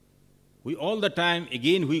 we all the time,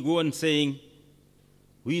 again, we go on saying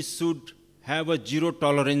we should have a zero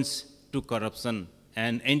tolerance to corruption,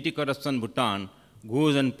 and anti-corruption Bhutan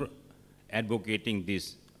goes on advocating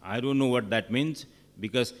this. I don't know what that means,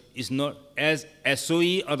 because it's not, as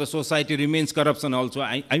SOE or the society remains corruption also,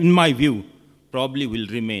 in my view, probably will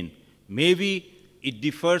remain. Maybe it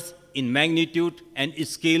differs in magnitude and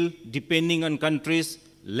scale depending on countries,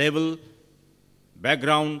 level,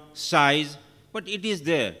 background, size, but it is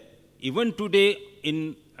there. Even today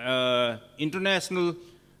in international,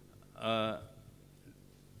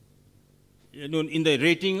 in the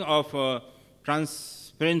rating of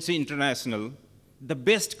Transparency International, the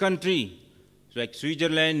best country, like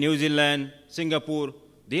Switzerland, New Zealand, Singapore,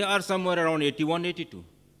 they are somewhere around 81, 82.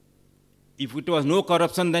 If it was no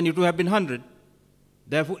corruption, then it would have been 100.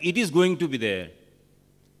 Therefore, it is going to be there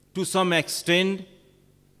to some extent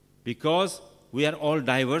because we are all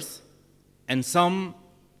diverse, and some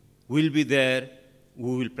will be there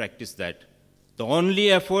who will practice that. The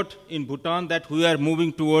only effort in Bhutan that we are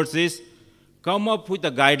moving towards is come up with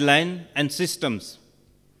a guideline and systems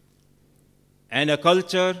and a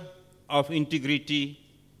culture of integrity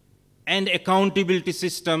and accountability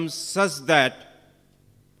systems such that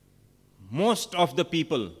most of the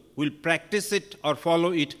people will practice it or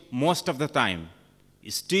follow it most of the time.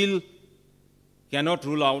 still cannot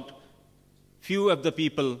rule out few of the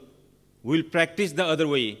people will practice the other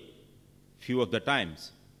way few of the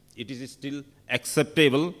times. It is still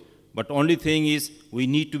acceptable, but only thing is we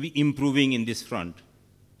need to be improving in this front.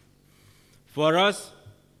 For us,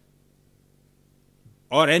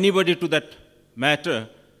 or anybody to that matter,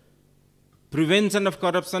 prevention of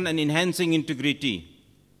corruption and enhancing integrity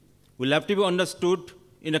will have to be understood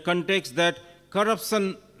in a context that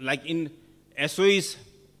corruption, like in SOE's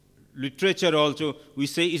literature also, we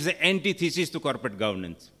say is the antithesis to corporate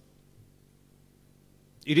governance.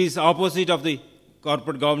 It is opposite of the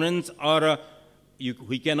corporate governance, or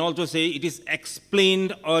we can also say it is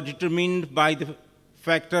explained or determined by the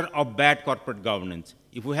factor of bad corporate governance.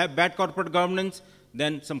 If we have bad corporate governance,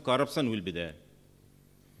 then some corruption will be there.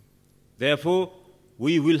 Therefore,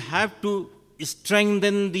 we will have to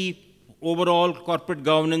strengthen the overall corporate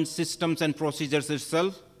governance systems and procedures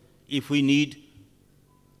itself if we need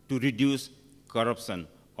to reduce corruption.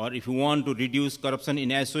 Or if we want to reduce corruption in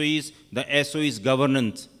SOEs, the SOEs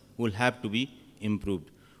governance will have to be improved.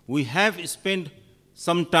 We have spent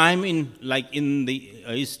some time in the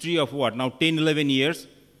history of now 10, 11 years,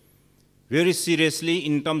 very seriously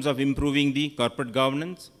in terms of improving the corporate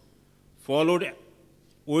governance, followed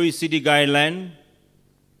OECD guideline,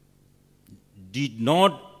 did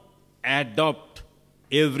not adopt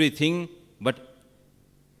everything, but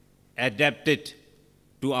adapted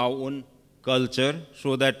to our own culture,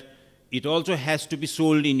 so that it also has to be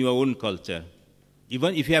sold in your own culture.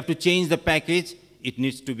 Even if you have to change the package, it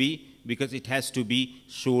needs to be, because it has to be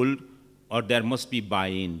sold, or there must be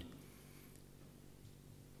buy-in.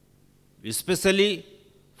 Especially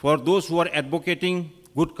for those who are advocating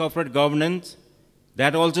good corporate governance,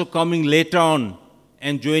 that also coming later on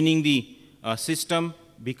and joining the system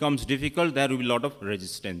becomes difficult. There will be a lot of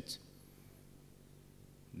resistance.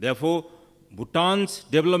 Therefore, Bhutan's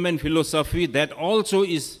development philosophy, that also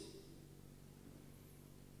is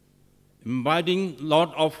embodying a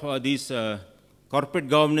lot of these corporate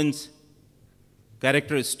governance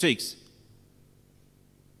characteristics,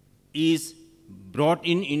 is brought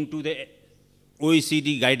into the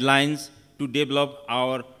OECD guidelines to develop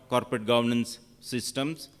our corporate governance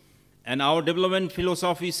systems. And our development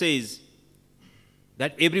philosophy says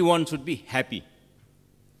that everyone should be happy.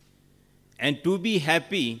 And to be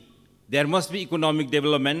happy, there must be economic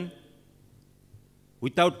development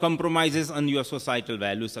without compromises on your societal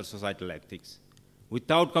values or societal ethics,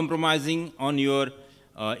 without compromising on your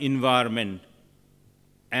environment.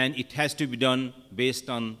 And it has to be done based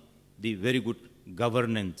on the very good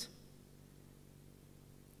governance,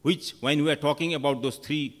 which, when we are talking about those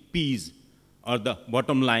 3 P's, or the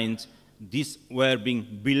bottom lines, these were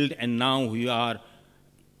being built, and now we are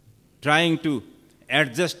trying to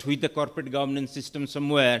adjust with the corporate governance system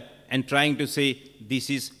somewhere and trying to say this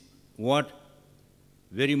is what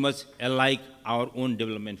very much alike our own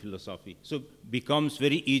development philosophy. So it becomes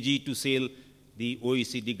very easy to sell the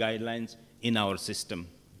OECD guidelines in our system.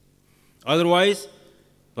 Otherwise,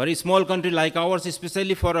 for a small country like ours,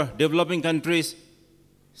 especially for developing countries,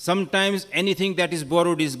 sometimes anything that is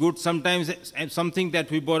borrowed is good. Sometimes something that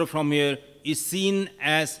we borrow from here is seen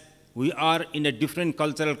as we are in a different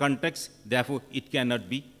cultural context, therefore it cannot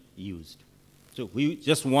be used. So we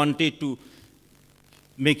just wanted to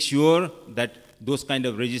make sure that those kind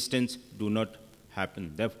of resistance do not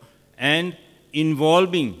happen. And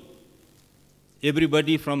involving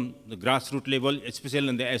everybody from the grassroots level, especially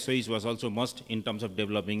in the SOEs, was also must in terms of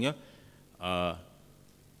developing a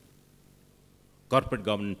corporate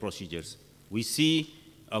governance procedures. We see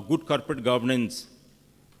a good corporate governance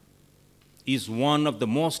is one of the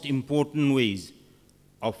most important ways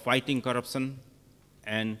of fighting corruption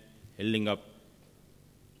and holding up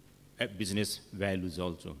business values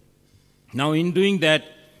also. Now, in doing that,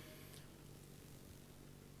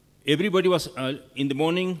 everybody was, in the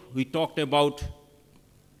morning, we talked about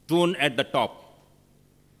tone at the top.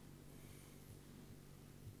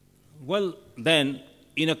 Well, then,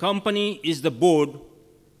 in a company is the board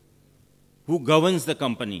who governs the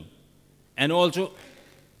company and also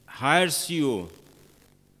hires CEO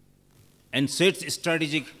and sets a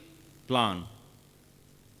strategic plan.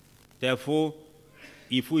 Therefore,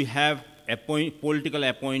 if we have political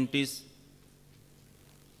appointees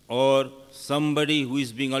or somebody who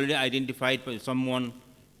is being already identified by someone,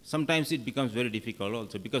 sometimes it becomes very difficult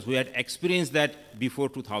also, because we had experienced that before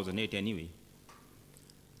 2008 anyway.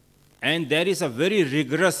 And there is a very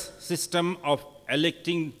rigorous system of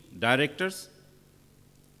electing directors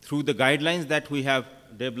through the guidelines that we have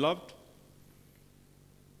developed.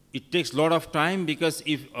 It takes a lot of time, because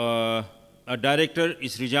if a director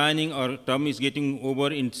is resigning or term is getting over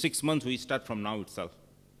in 6 months, we start from now itself.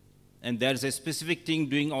 And there's a specific thing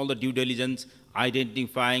doing all the due diligence,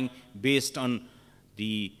 identifying based on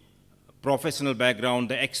the professional background,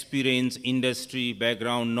 the experience, industry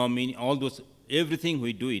background, nominee, all those, everything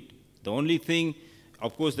we do it. The only thing,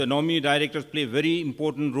 of course, the nominee directors play a very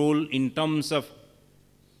important role in terms of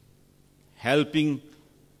helping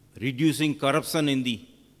reducing corruption in the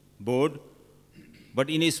board. But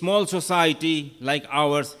in a small society like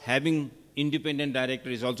ours, having independent director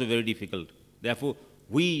is also very difficult. Therefore,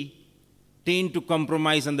 we tend to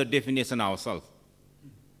compromise on the definition ourselves.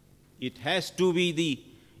 It has to be the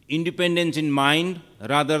independence in mind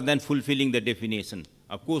rather than fulfilling the definition.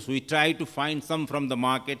 Of course, we try to find some from the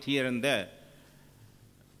market here and there.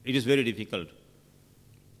 It is very difficult.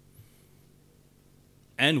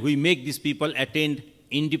 And we make these people attend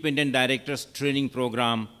independent directors training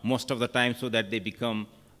program most of the time so that they become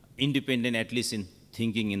independent, at least in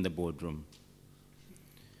thinking in the boardroom.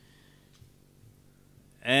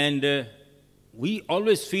 And we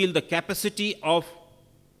always feel the capacity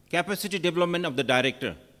development of the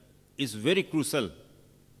director is very crucial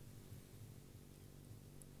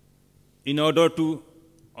in order to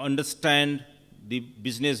understand the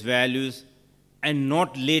business values and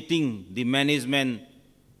not letting the management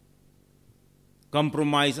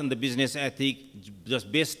compromise on the business ethic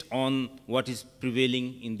just based on what is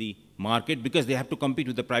prevailing in the market, because they have to compete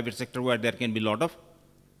with the private sector where there can be a lot of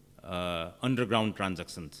underground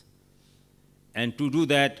transactions. And to do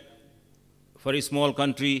that, for a small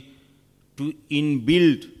country, to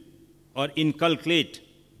inbuild or inculcate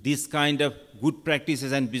this kind of good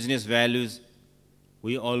practices and business values,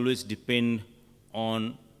 we always depend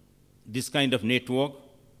on this kind of network,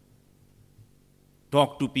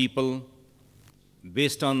 talk to people.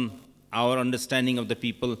 Based on our understanding of the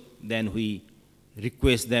people, then we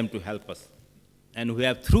request them to help us. And we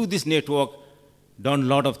have, through this network, done a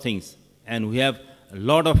lot of things. And we have a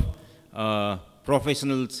lot of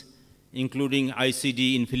professionals, including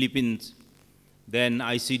ICD in Philippines, then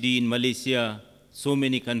ICD in Malaysia, so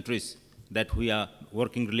many countries that we are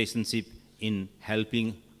working relationship in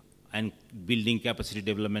helping and building capacity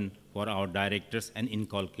development for our directors and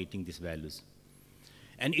inculcating these values.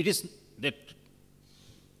 And it is that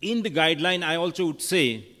in the guideline, I also would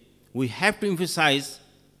say we have to emphasize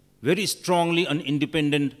very strongly on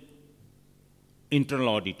independent internal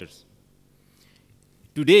auditors.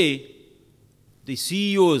 Today, the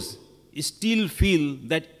CEOs still feel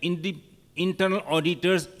that internal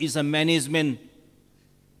auditors is a management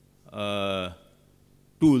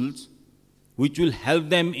tools which will help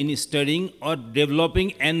them in studying or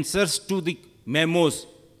developing answers to the memos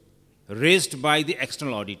raised by the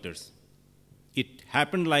external auditors. It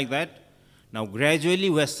happened like that. Now gradually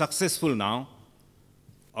we are successful now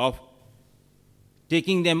of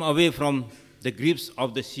taking them away from the grips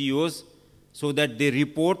of the CEOs so that they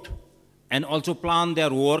report and also plan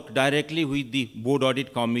their work directly with the board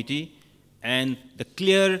audit committee, and the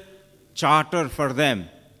clear charter for them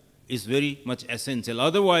is very much essential.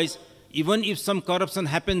 Otherwise, even if some corruption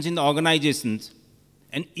happens in the organizations,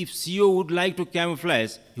 and if CEO would like to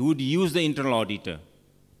camouflage, he would use the internal auditor.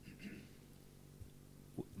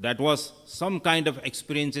 That was some kind of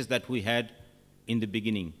experiences that we had in the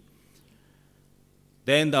beginning.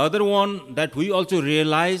 Then the other one that we also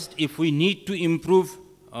realized, if we need to improve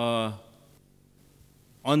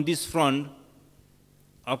on this front,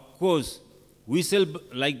 of course,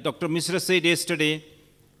 like Dr. Mishra said yesterday,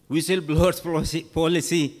 whistleblowers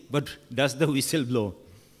policy, but does the whistle blow?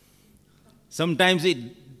 Sometimes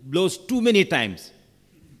it blows too many times,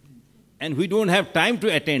 and we don't have time to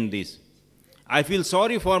attend this. I feel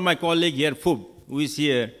sorry for my colleague here, Fub, who is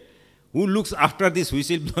here, who looks after this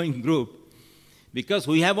whistleblowing group, because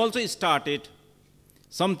we have also started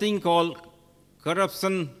something called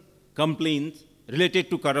corruption complaints related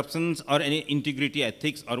to corruptions or any integrity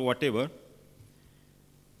ethics or whatever.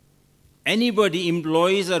 Anybody,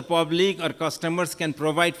 employees or public or customers, can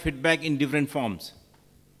provide feedback in different forms,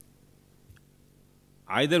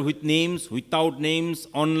 either with names, without names,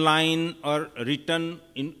 online or written,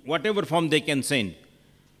 in whatever form they can send.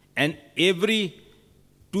 And every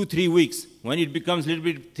 2-3 weeks, when it becomes a little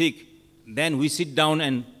bit thick, then we sit down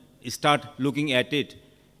and start looking at it.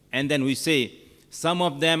 And then we say, some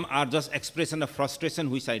of them are just expression of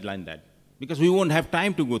frustration, we sideline that, because we won't have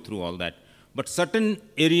time to go through all that. But certain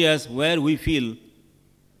areas where we feel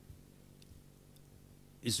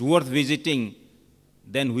it's worth visiting,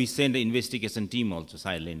 then we send the investigation team also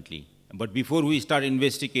silently. But before we start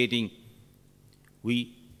investigating,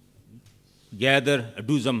 we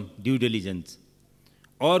do some due diligence.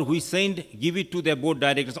 or we give it to the board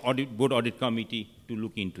directors, board audit committee to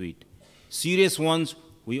look into it. Serious ones,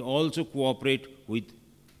 we also cooperate with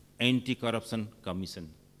Anti-Corruption Commission,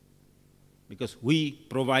 because we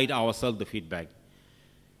provide ourselves the feedback.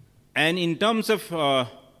 And in terms of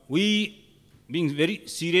we being very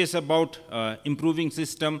serious about improving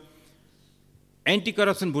system,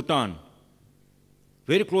 Anti-Corruption Bhutan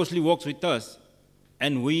very closely works with us,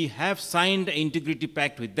 and we have signed an integrity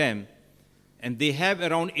pact with them, and they have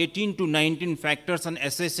around 18 to 19 factors on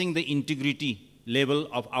assessing the integrity level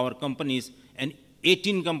of our companies, and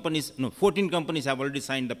 14 companies have already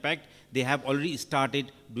signed the pact. They have already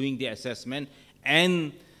started doing the assessment,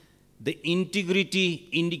 and the integrity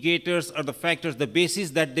indicators or the factors, the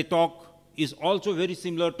basis that they talk is also very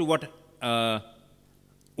similar to what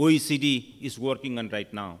OECD is working on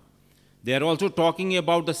right now. They are also talking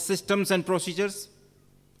about the systems and procedures,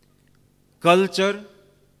 culture,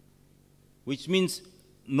 which means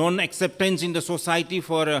non-acceptance in the society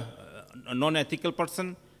for a non-ethical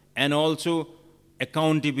person, and also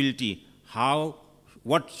accountability.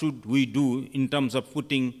 What should we do in terms of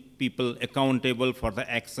putting people accountable for the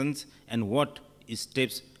actions, and what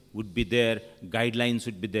steps would be there, guidelines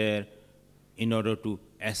would be there in order to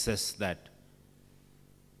assess that.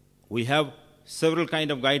 We have several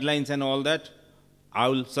kind of guidelines and all that. I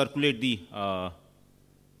will circulate the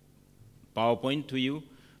PowerPoint to you,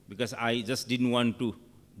 because I just didn't want to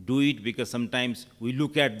do it, because sometimes we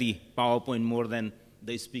look at the PowerPoint more than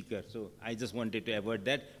the speaker. So I just wanted to avoid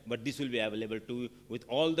that, but this will be available to you with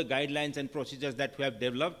all the guidelines and procedures that we have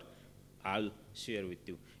developed. I'll share with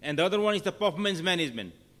you. And the other one is the performance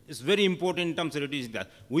management. It's very important in terms of reducing that.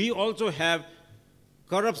 We also have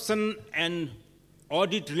corruption and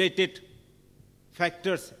audit-related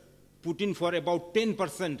factors put in for about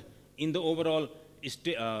 10% in the overall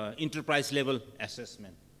enterprise level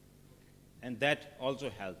assessment. And that also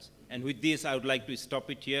helps. And with this, I would like to stop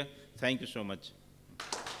it here. Thank you so much.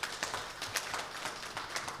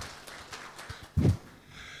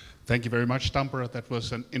 Thank you very much, Stamper. That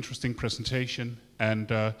was an interesting presentation.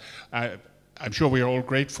 And I'm sure we are all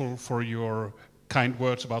grateful for your kind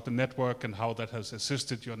words about the network and how that has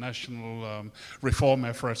assisted your national reform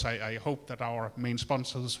efforts. I hope that our main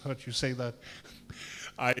sponsors heard you say that.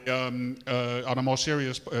 On a more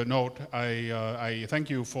serious note, I thank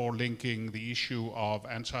you for linking the issue of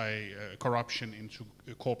anti-corruption into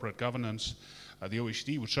corporate governance. The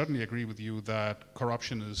OECD would certainly agree with you that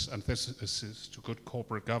corruption is antithesis to good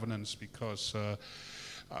corporate governance, because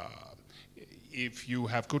if you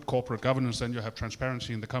have good corporate governance, then you have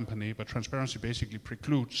transparency in the company, but transparency basically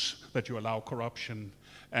precludes that you allow corruption.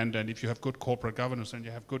 And then if you have good corporate governance, then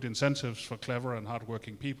you have good incentives for clever and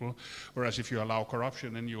hardworking people. Whereas if you allow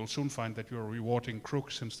corruption, then you'll soon find that you're rewarding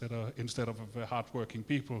crooks instead of hardworking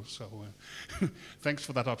people. So thanks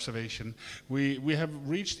for that observation. We have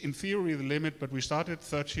reached, in theory, the limit, but we started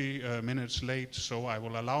 30 minutes late. So I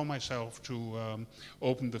will allow myself to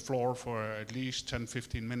open the floor for at least 10,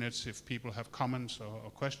 15 minutes if people have comments or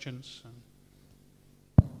questions.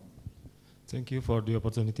 Thank you for the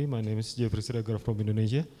opportunity. My name is Jeffrey Siregar from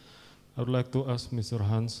Indonesia. I would like to ask Mr.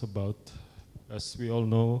 Hans about, as we all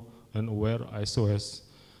know and aware, ISO has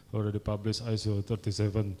already published ISO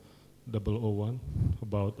 37001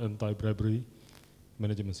 about anti-bribery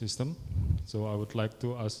management system. So I would like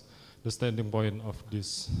to ask the standing point of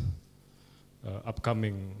this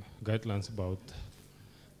upcoming guidelines about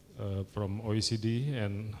from OECD,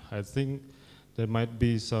 and I think there might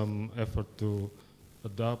be some effort to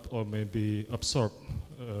adopt or maybe absorb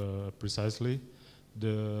precisely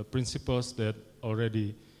the principles that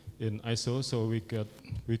already in ISO, so we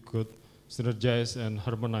could synergize and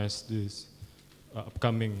harmonize these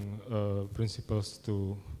upcoming principles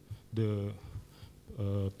to the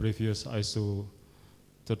previous ISO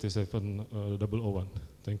 37001.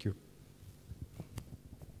 Thank you.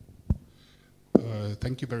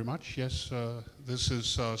 Thank you very much. Yes, this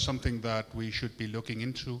is something that we should be looking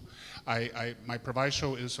into. My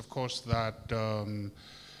proviso is, of course, that the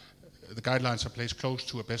guidelines are placed close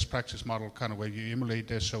to a best practice model, kind of where you emulate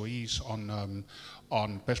SOEs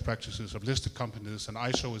on best practices of listed companies, and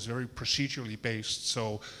ISO is very procedurally based.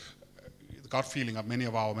 So the gut feeling of many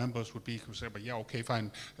of our members would be to say, but yeah, okay,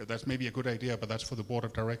 fine, that's maybe a good idea, but that's for the board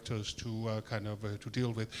of directors to to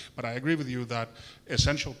deal with. But I agree with you that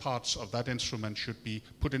essential parts of that instrument should be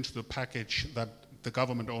put into the package that the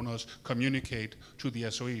government owners communicate to the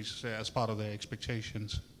SOEs as part of their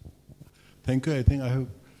expectations. Thank you. I think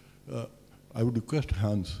I would request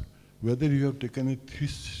Hans, whether you have taken a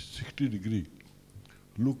 360-degree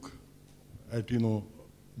look at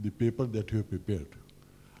the paper that you have prepared.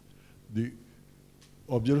 The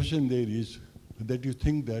observation there is that you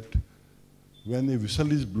think that when a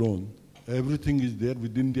whistle is blown, everything is there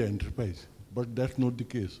within the enterprise. But that's not the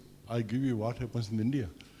case. I give you what happens in India.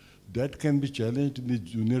 That can be challenged in the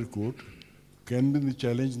junior court, can be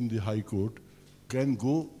challenged in the high court, can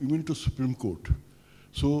go even to Supreme Court.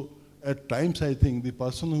 So at times I think the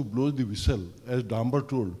person who blows the whistle, as Dambar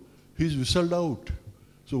told, he's whistled out.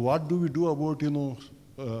 So what do we do about,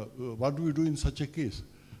 what do we do in such a case?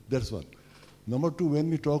 That's one. Number two, when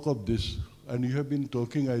we talk of this, and you have been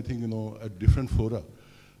talking, I think, at different fora,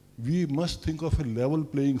 we must think of a level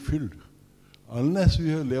playing field. Unless we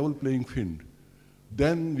have a level playing field,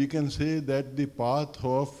 then we can say that the path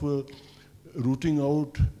of rooting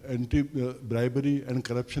out anti-bribery and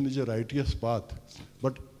corruption is a righteous path.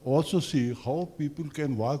 But also see how people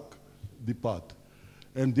can walk the path.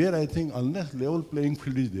 And there I think unless level playing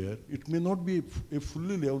field is there, it may not be a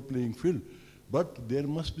fully level playing field, but there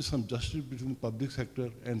must be some justice between public sector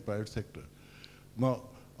and private sector. Now,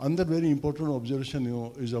 another very important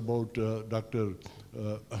observation is about Dr.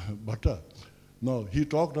 Bhatta. Now, he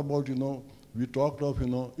talked about, we talked of,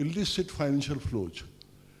 illicit financial flows.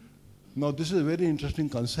 Now, this is a very interesting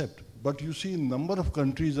concept, but you see in number of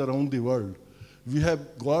countries around the world, we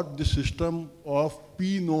have got the system of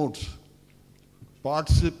P notes,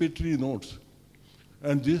 participatory notes.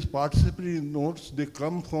 And these participatory notes, they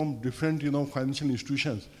come from different, financial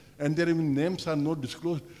institutions, and their even names are not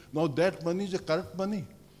disclosed. Now, that money is a corrupt money.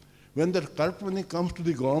 When that corrupt money comes to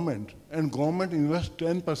the government, and government invests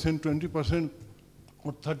 10%, 20%,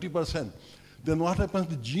 or 30%, then what happens?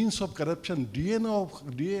 The genes of corruption,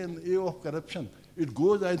 DNA of corruption, it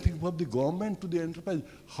goes, I think, from the government to the enterprise.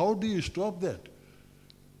 How do you stop that?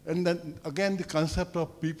 And then, again, the concept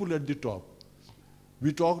of people at the top.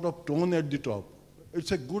 We talked of tone at the top.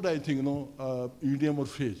 It's a good, I think, idiom or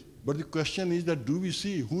phrase. But the question is that do we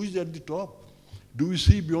see who is at the top? Do we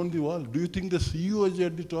see beyond the wall? Do you think the CEO is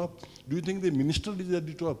at the top? Do you think the minister is at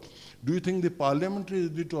the top? Do you think the parliamentary is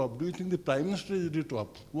at the top? Do you think the prime minister is at the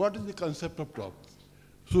top? What is the concept of top?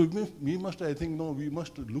 So we must, I think, we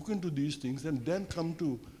must look into these things and then come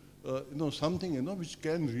to, something, which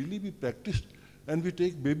can really be practiced, and we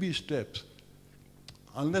take baby steps.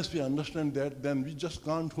 Unless we understand that, then we just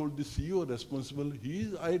can't hold the CEO responsible.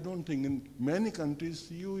 I don't think, in many countries,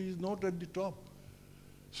 CEO is not at the top.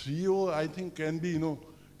 CEO, I think, can be,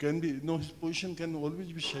 his position can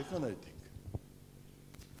always be shaken, I think.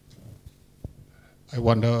 I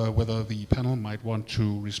wonder whether the panel might want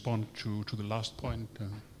to respond to the last point.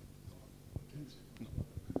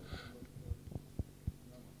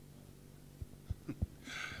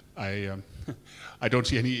 I don't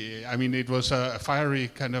see any. I mean, it was a fiery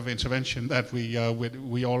kind of intervention that we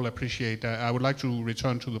all appreciate. I would like to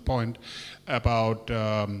return to the point about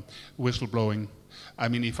whistleblowing. I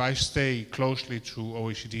mean, if I stay closely to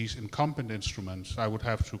OECD's incumbent instruments, I would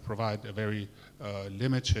have to provide a very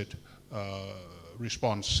limited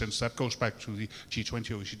response, since that goes back to the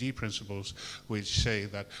G20 OECD principles, which say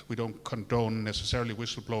that we don't condone necessarily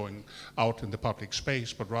whistleblowing out in the public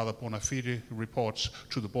space, but rather bona fide reports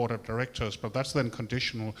to the board of directors. But that's then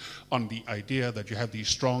conditional on the idea that you have these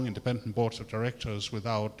strong independent boards of directors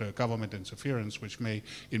without government interference, which may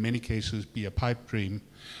in many cases be a pipe dream,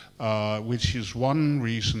 which is one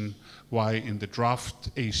reason why in the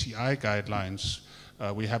draft ACI guidelines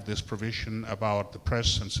we have this provision about the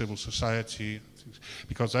press and civil society,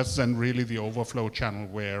 because that's then really the overflow channel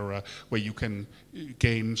where you can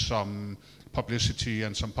gain some publicity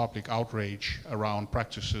and some public outrage around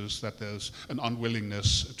practices that there's an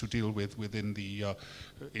unwillingness to deal with within the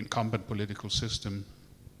incumbent political system.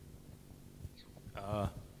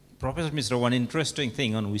 Professor Mr. One interesting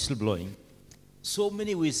thing on whistleblowing. So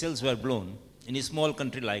many whistles were blown in a small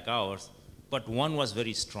country like ours, but one was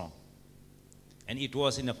very strong. And it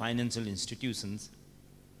was in the financial institutions.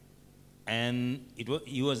 And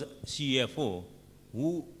he was CFO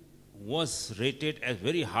who was rated as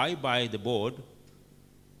very high by the board,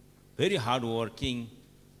 very hardworking,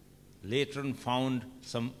 later on found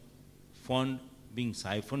some fund being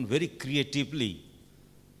siphoned very creatively.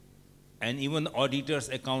 And even the auditors,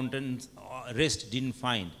 accountants, rest didn't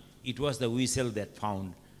find. It was the whistle that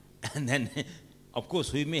found. And then, of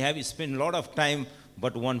course, we may have spent a lot of time,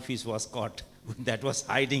 but one fish was caught that was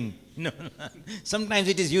hiding. Sometimes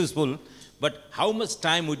it is useful, but how much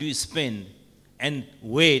time would you spend and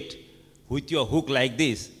wait with your hook like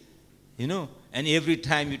this, and every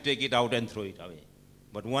time you take it out and throw it away.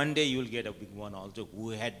 But one day you will get a big one also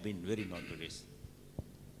who had been very notorious.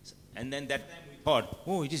 And then that time we thought,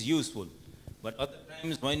 oh, it is useful. But other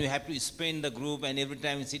times when you have to spend the group and every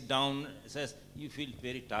time you sit down, you feel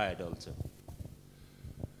very tired also.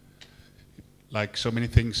 like so many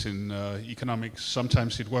things in economics,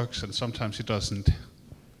 sometimes it works and sometimes it doesn't.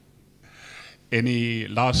 Any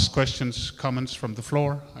last questions, comments from the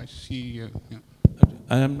floor? I see. Yeah.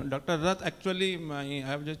 I am Dr. Rath. Actually,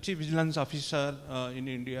 I was a chief vigilance officer in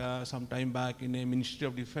India some time back in a Ministry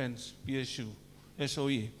of Defense, PSU,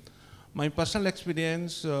 SOE. My personal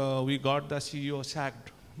experience, we got the CEO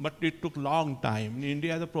sacked, but it took long time. In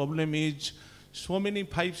India, the problem is so many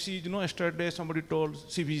 5Cs. You know, yesterday somebody told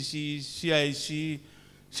CBC, CIC,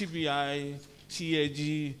 CBI,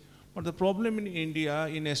 CAG. But the problem in India,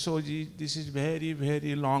 in SOG, this is very,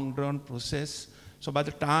 very long-run process. So by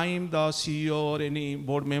the time the CEO or any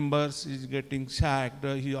board members is getting sacked,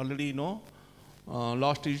 he already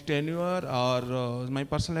lost his tenure. Or my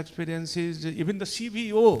personal experience is even the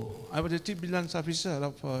CBO. I was a chief vigilance officer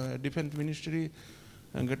of Defense Ministry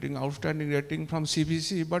and getting outstanding rating from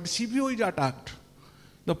CBC, but CBO is attacked.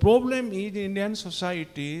 The problem is in Indian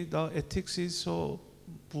society, the ethics is so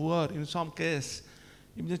poor in some case.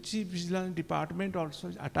 If the chief vigilance department also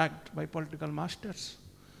is attacked by political masters.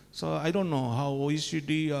 So I don't know how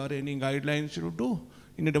OECD or any guidelines should do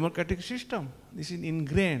in a democratic system. This is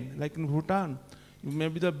ingrained, like in Bhutan. You may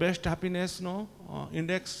be the best happiness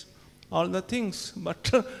index, all the things.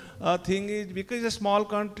 But thing is, because it's a small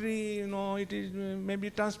country, it is maybe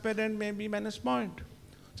transparent, maybe minus point.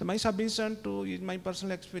 So my submission to is my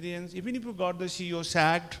personal experience, even if you got the CEO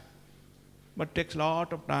sacked, but takes a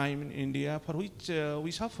lot of time in India, for which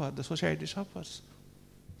we suffer, the society suffers.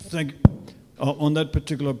 Thank you. On that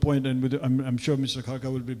particular point, and I'm sure Mr.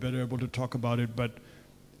 Kharka will be better able to talk about it, but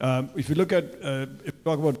if you look at, if you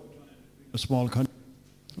talk about a small country,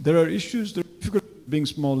 there are issues that are difficult being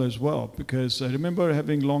small as well, because I remember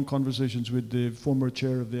having long conversations with the former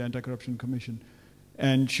chair of the Anti-Corruption Commission,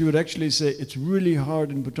 and she would actually say, it's really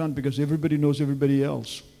hard in Bhutan because everybody knows everybody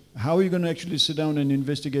else. How are you going to actually sit down and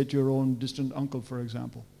investigate your own distant uncle, for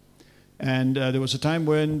example? And there was a time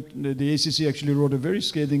when the ACC actually wrote a very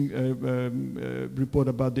scathing report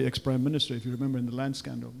about the ex-prime minister, if you remember, in the land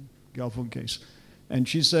scandal, Galfon case. And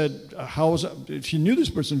she said, she knew this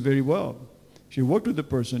person very well. She worked with the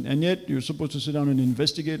person, and yet you're supposed to sit down and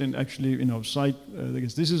investigate and actually, cite.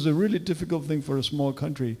 This is a really difficult thing for a small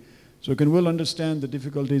country. So you can well understand the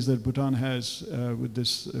difficulties that Bhutan has with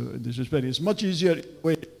this respect. It's much easier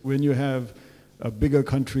when you have a bigger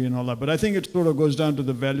country and all that. But I think it sort of goes down to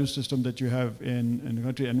the value system that you have in the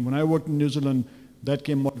country. And when I worked in New Zealand, that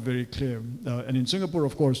came out very clear. And in Singapore,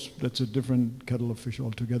 of course, that's a different kettle of fish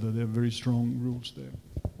altogether. They have very strong rules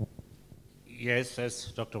there. Yes, as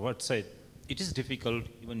Dr. Watt said, it is difficult,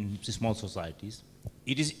 even in small societies.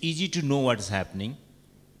 It is easy to know what is happening,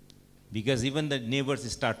 because even the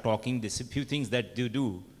neighbors start talking. There's a few things that they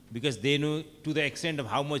do, because they know to the extent of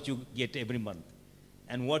how much you get every month,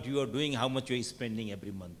 and what you are doing, how much you are spending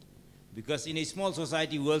every month. Because in a small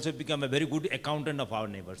society, we also become a very good accountant of our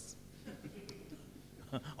neighbors.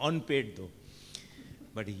 Unpaid though.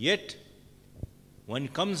 But yet, when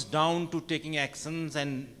it comes down to taking actions,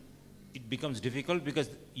 and it becomes difficult because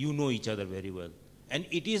you know each other very well. And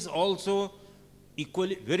it is also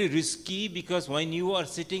equally very risky, because when you are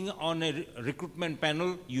sitting on a recruitment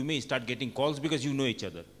panel, you may start getting calls because you know each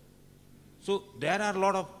other. So there are a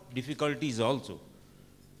lot of difficulties also.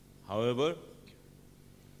 However,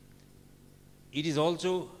 it is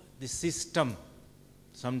also the system.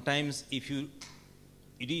 Sometimes it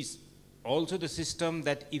is also the system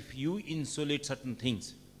that if you insulate certain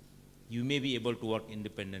things, you may be able to work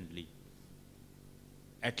independently.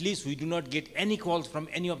 At least we do not get any calls from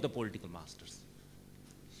any of the political masters,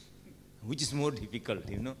 which is more difficult,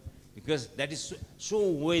 because that is so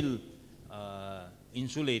well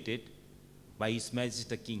insulated by His Majesty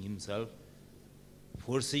the King himself,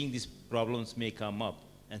 foreseeing these problems may come up,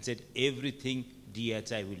 and said everything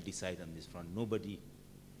DHI will decide on this front. Nobody,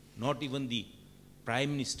 not even the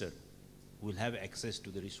Prime Minister, will have access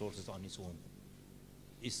to the resources on his own.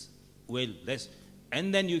 It's well less.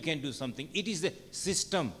 And then you can do something. It is the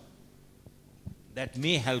system that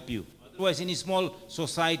may help you. Otherwise, in a small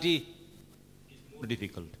society, it's more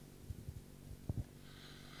difficult.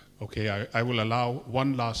 Okay, I will allow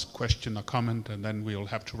one last question or comment, and then we'll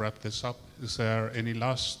have to wrap this up. Is there any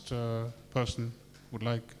last person would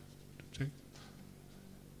like to take?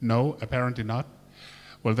 No, apparently not.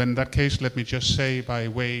 Well, then in that case, let me just say by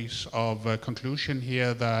ways of conclusion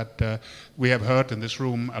here that we have heard in this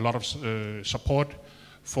room a lot of support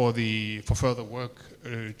for further work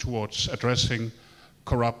towards addressing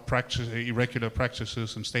corrupt practices, irregular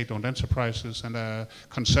practices in state-owned enterprises, and a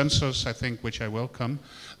consensus, I think, which I welcome,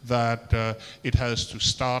 that it has to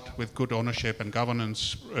start with good ownership and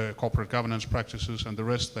governance, corporate governance practices, and the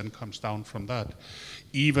rest then comes down from that.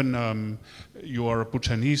 Even your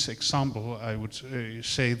Bhutanese example, I would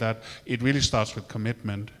say that it really starts with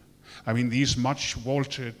commitment. I mean, these much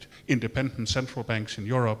vaunted independent central banks in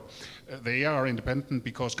Europe, they are independent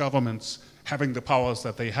because governments, having the powers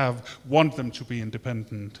that they have, want them to be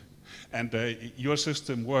independent. And your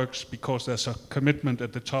system works because there's a commitment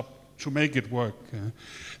at the top to make it work.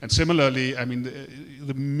 And similarly, I mean,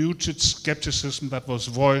 the muted skepticism that was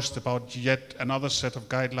voiced about yet another set of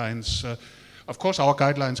guidelines, of course our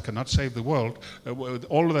guidelines cannot save the world.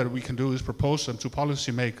 All that we can do is propose them to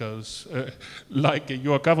policymakers like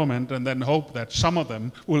your government, and then hope that some of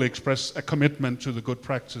them will express a commitment to the good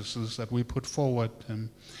practices that we put forward.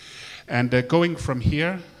 And going from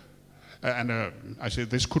here, I say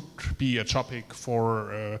this could be a topic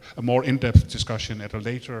for a more in-depth discussion at a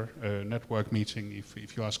later network meeting,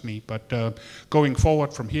 if you ask me. But going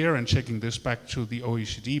forward from here and taking this back to the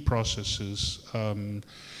OECD processes,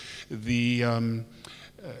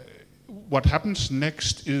 what happens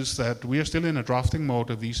next is that we are still in a drafting mode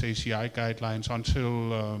of these ACI guidelines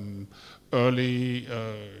until early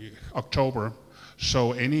October.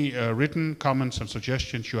 So any written comments and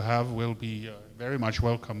suggestions you have will be very much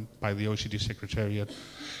welcome by the OECD Secretariat.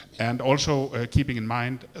 And also keeping in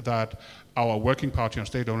mind that our Working Party on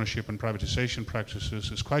State Ownership and Privatization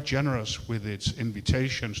Practices is quite generous with its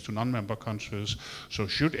invitations to non-member countries. So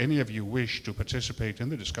should any of you wish to participate in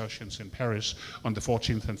the discussions in Paris on the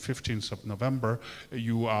 14th and 15th of November,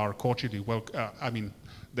 you are cordially welcome. I mean,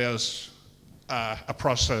 there's a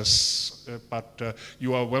process, but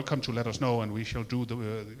you are welcome to let us know, and we shall do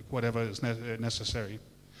whatever is necessary.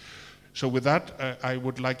 So with that, I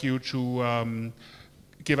would like you to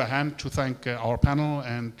give a hand to thank our panel,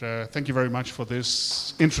 and thank you very much for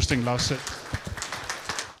this interesting last set.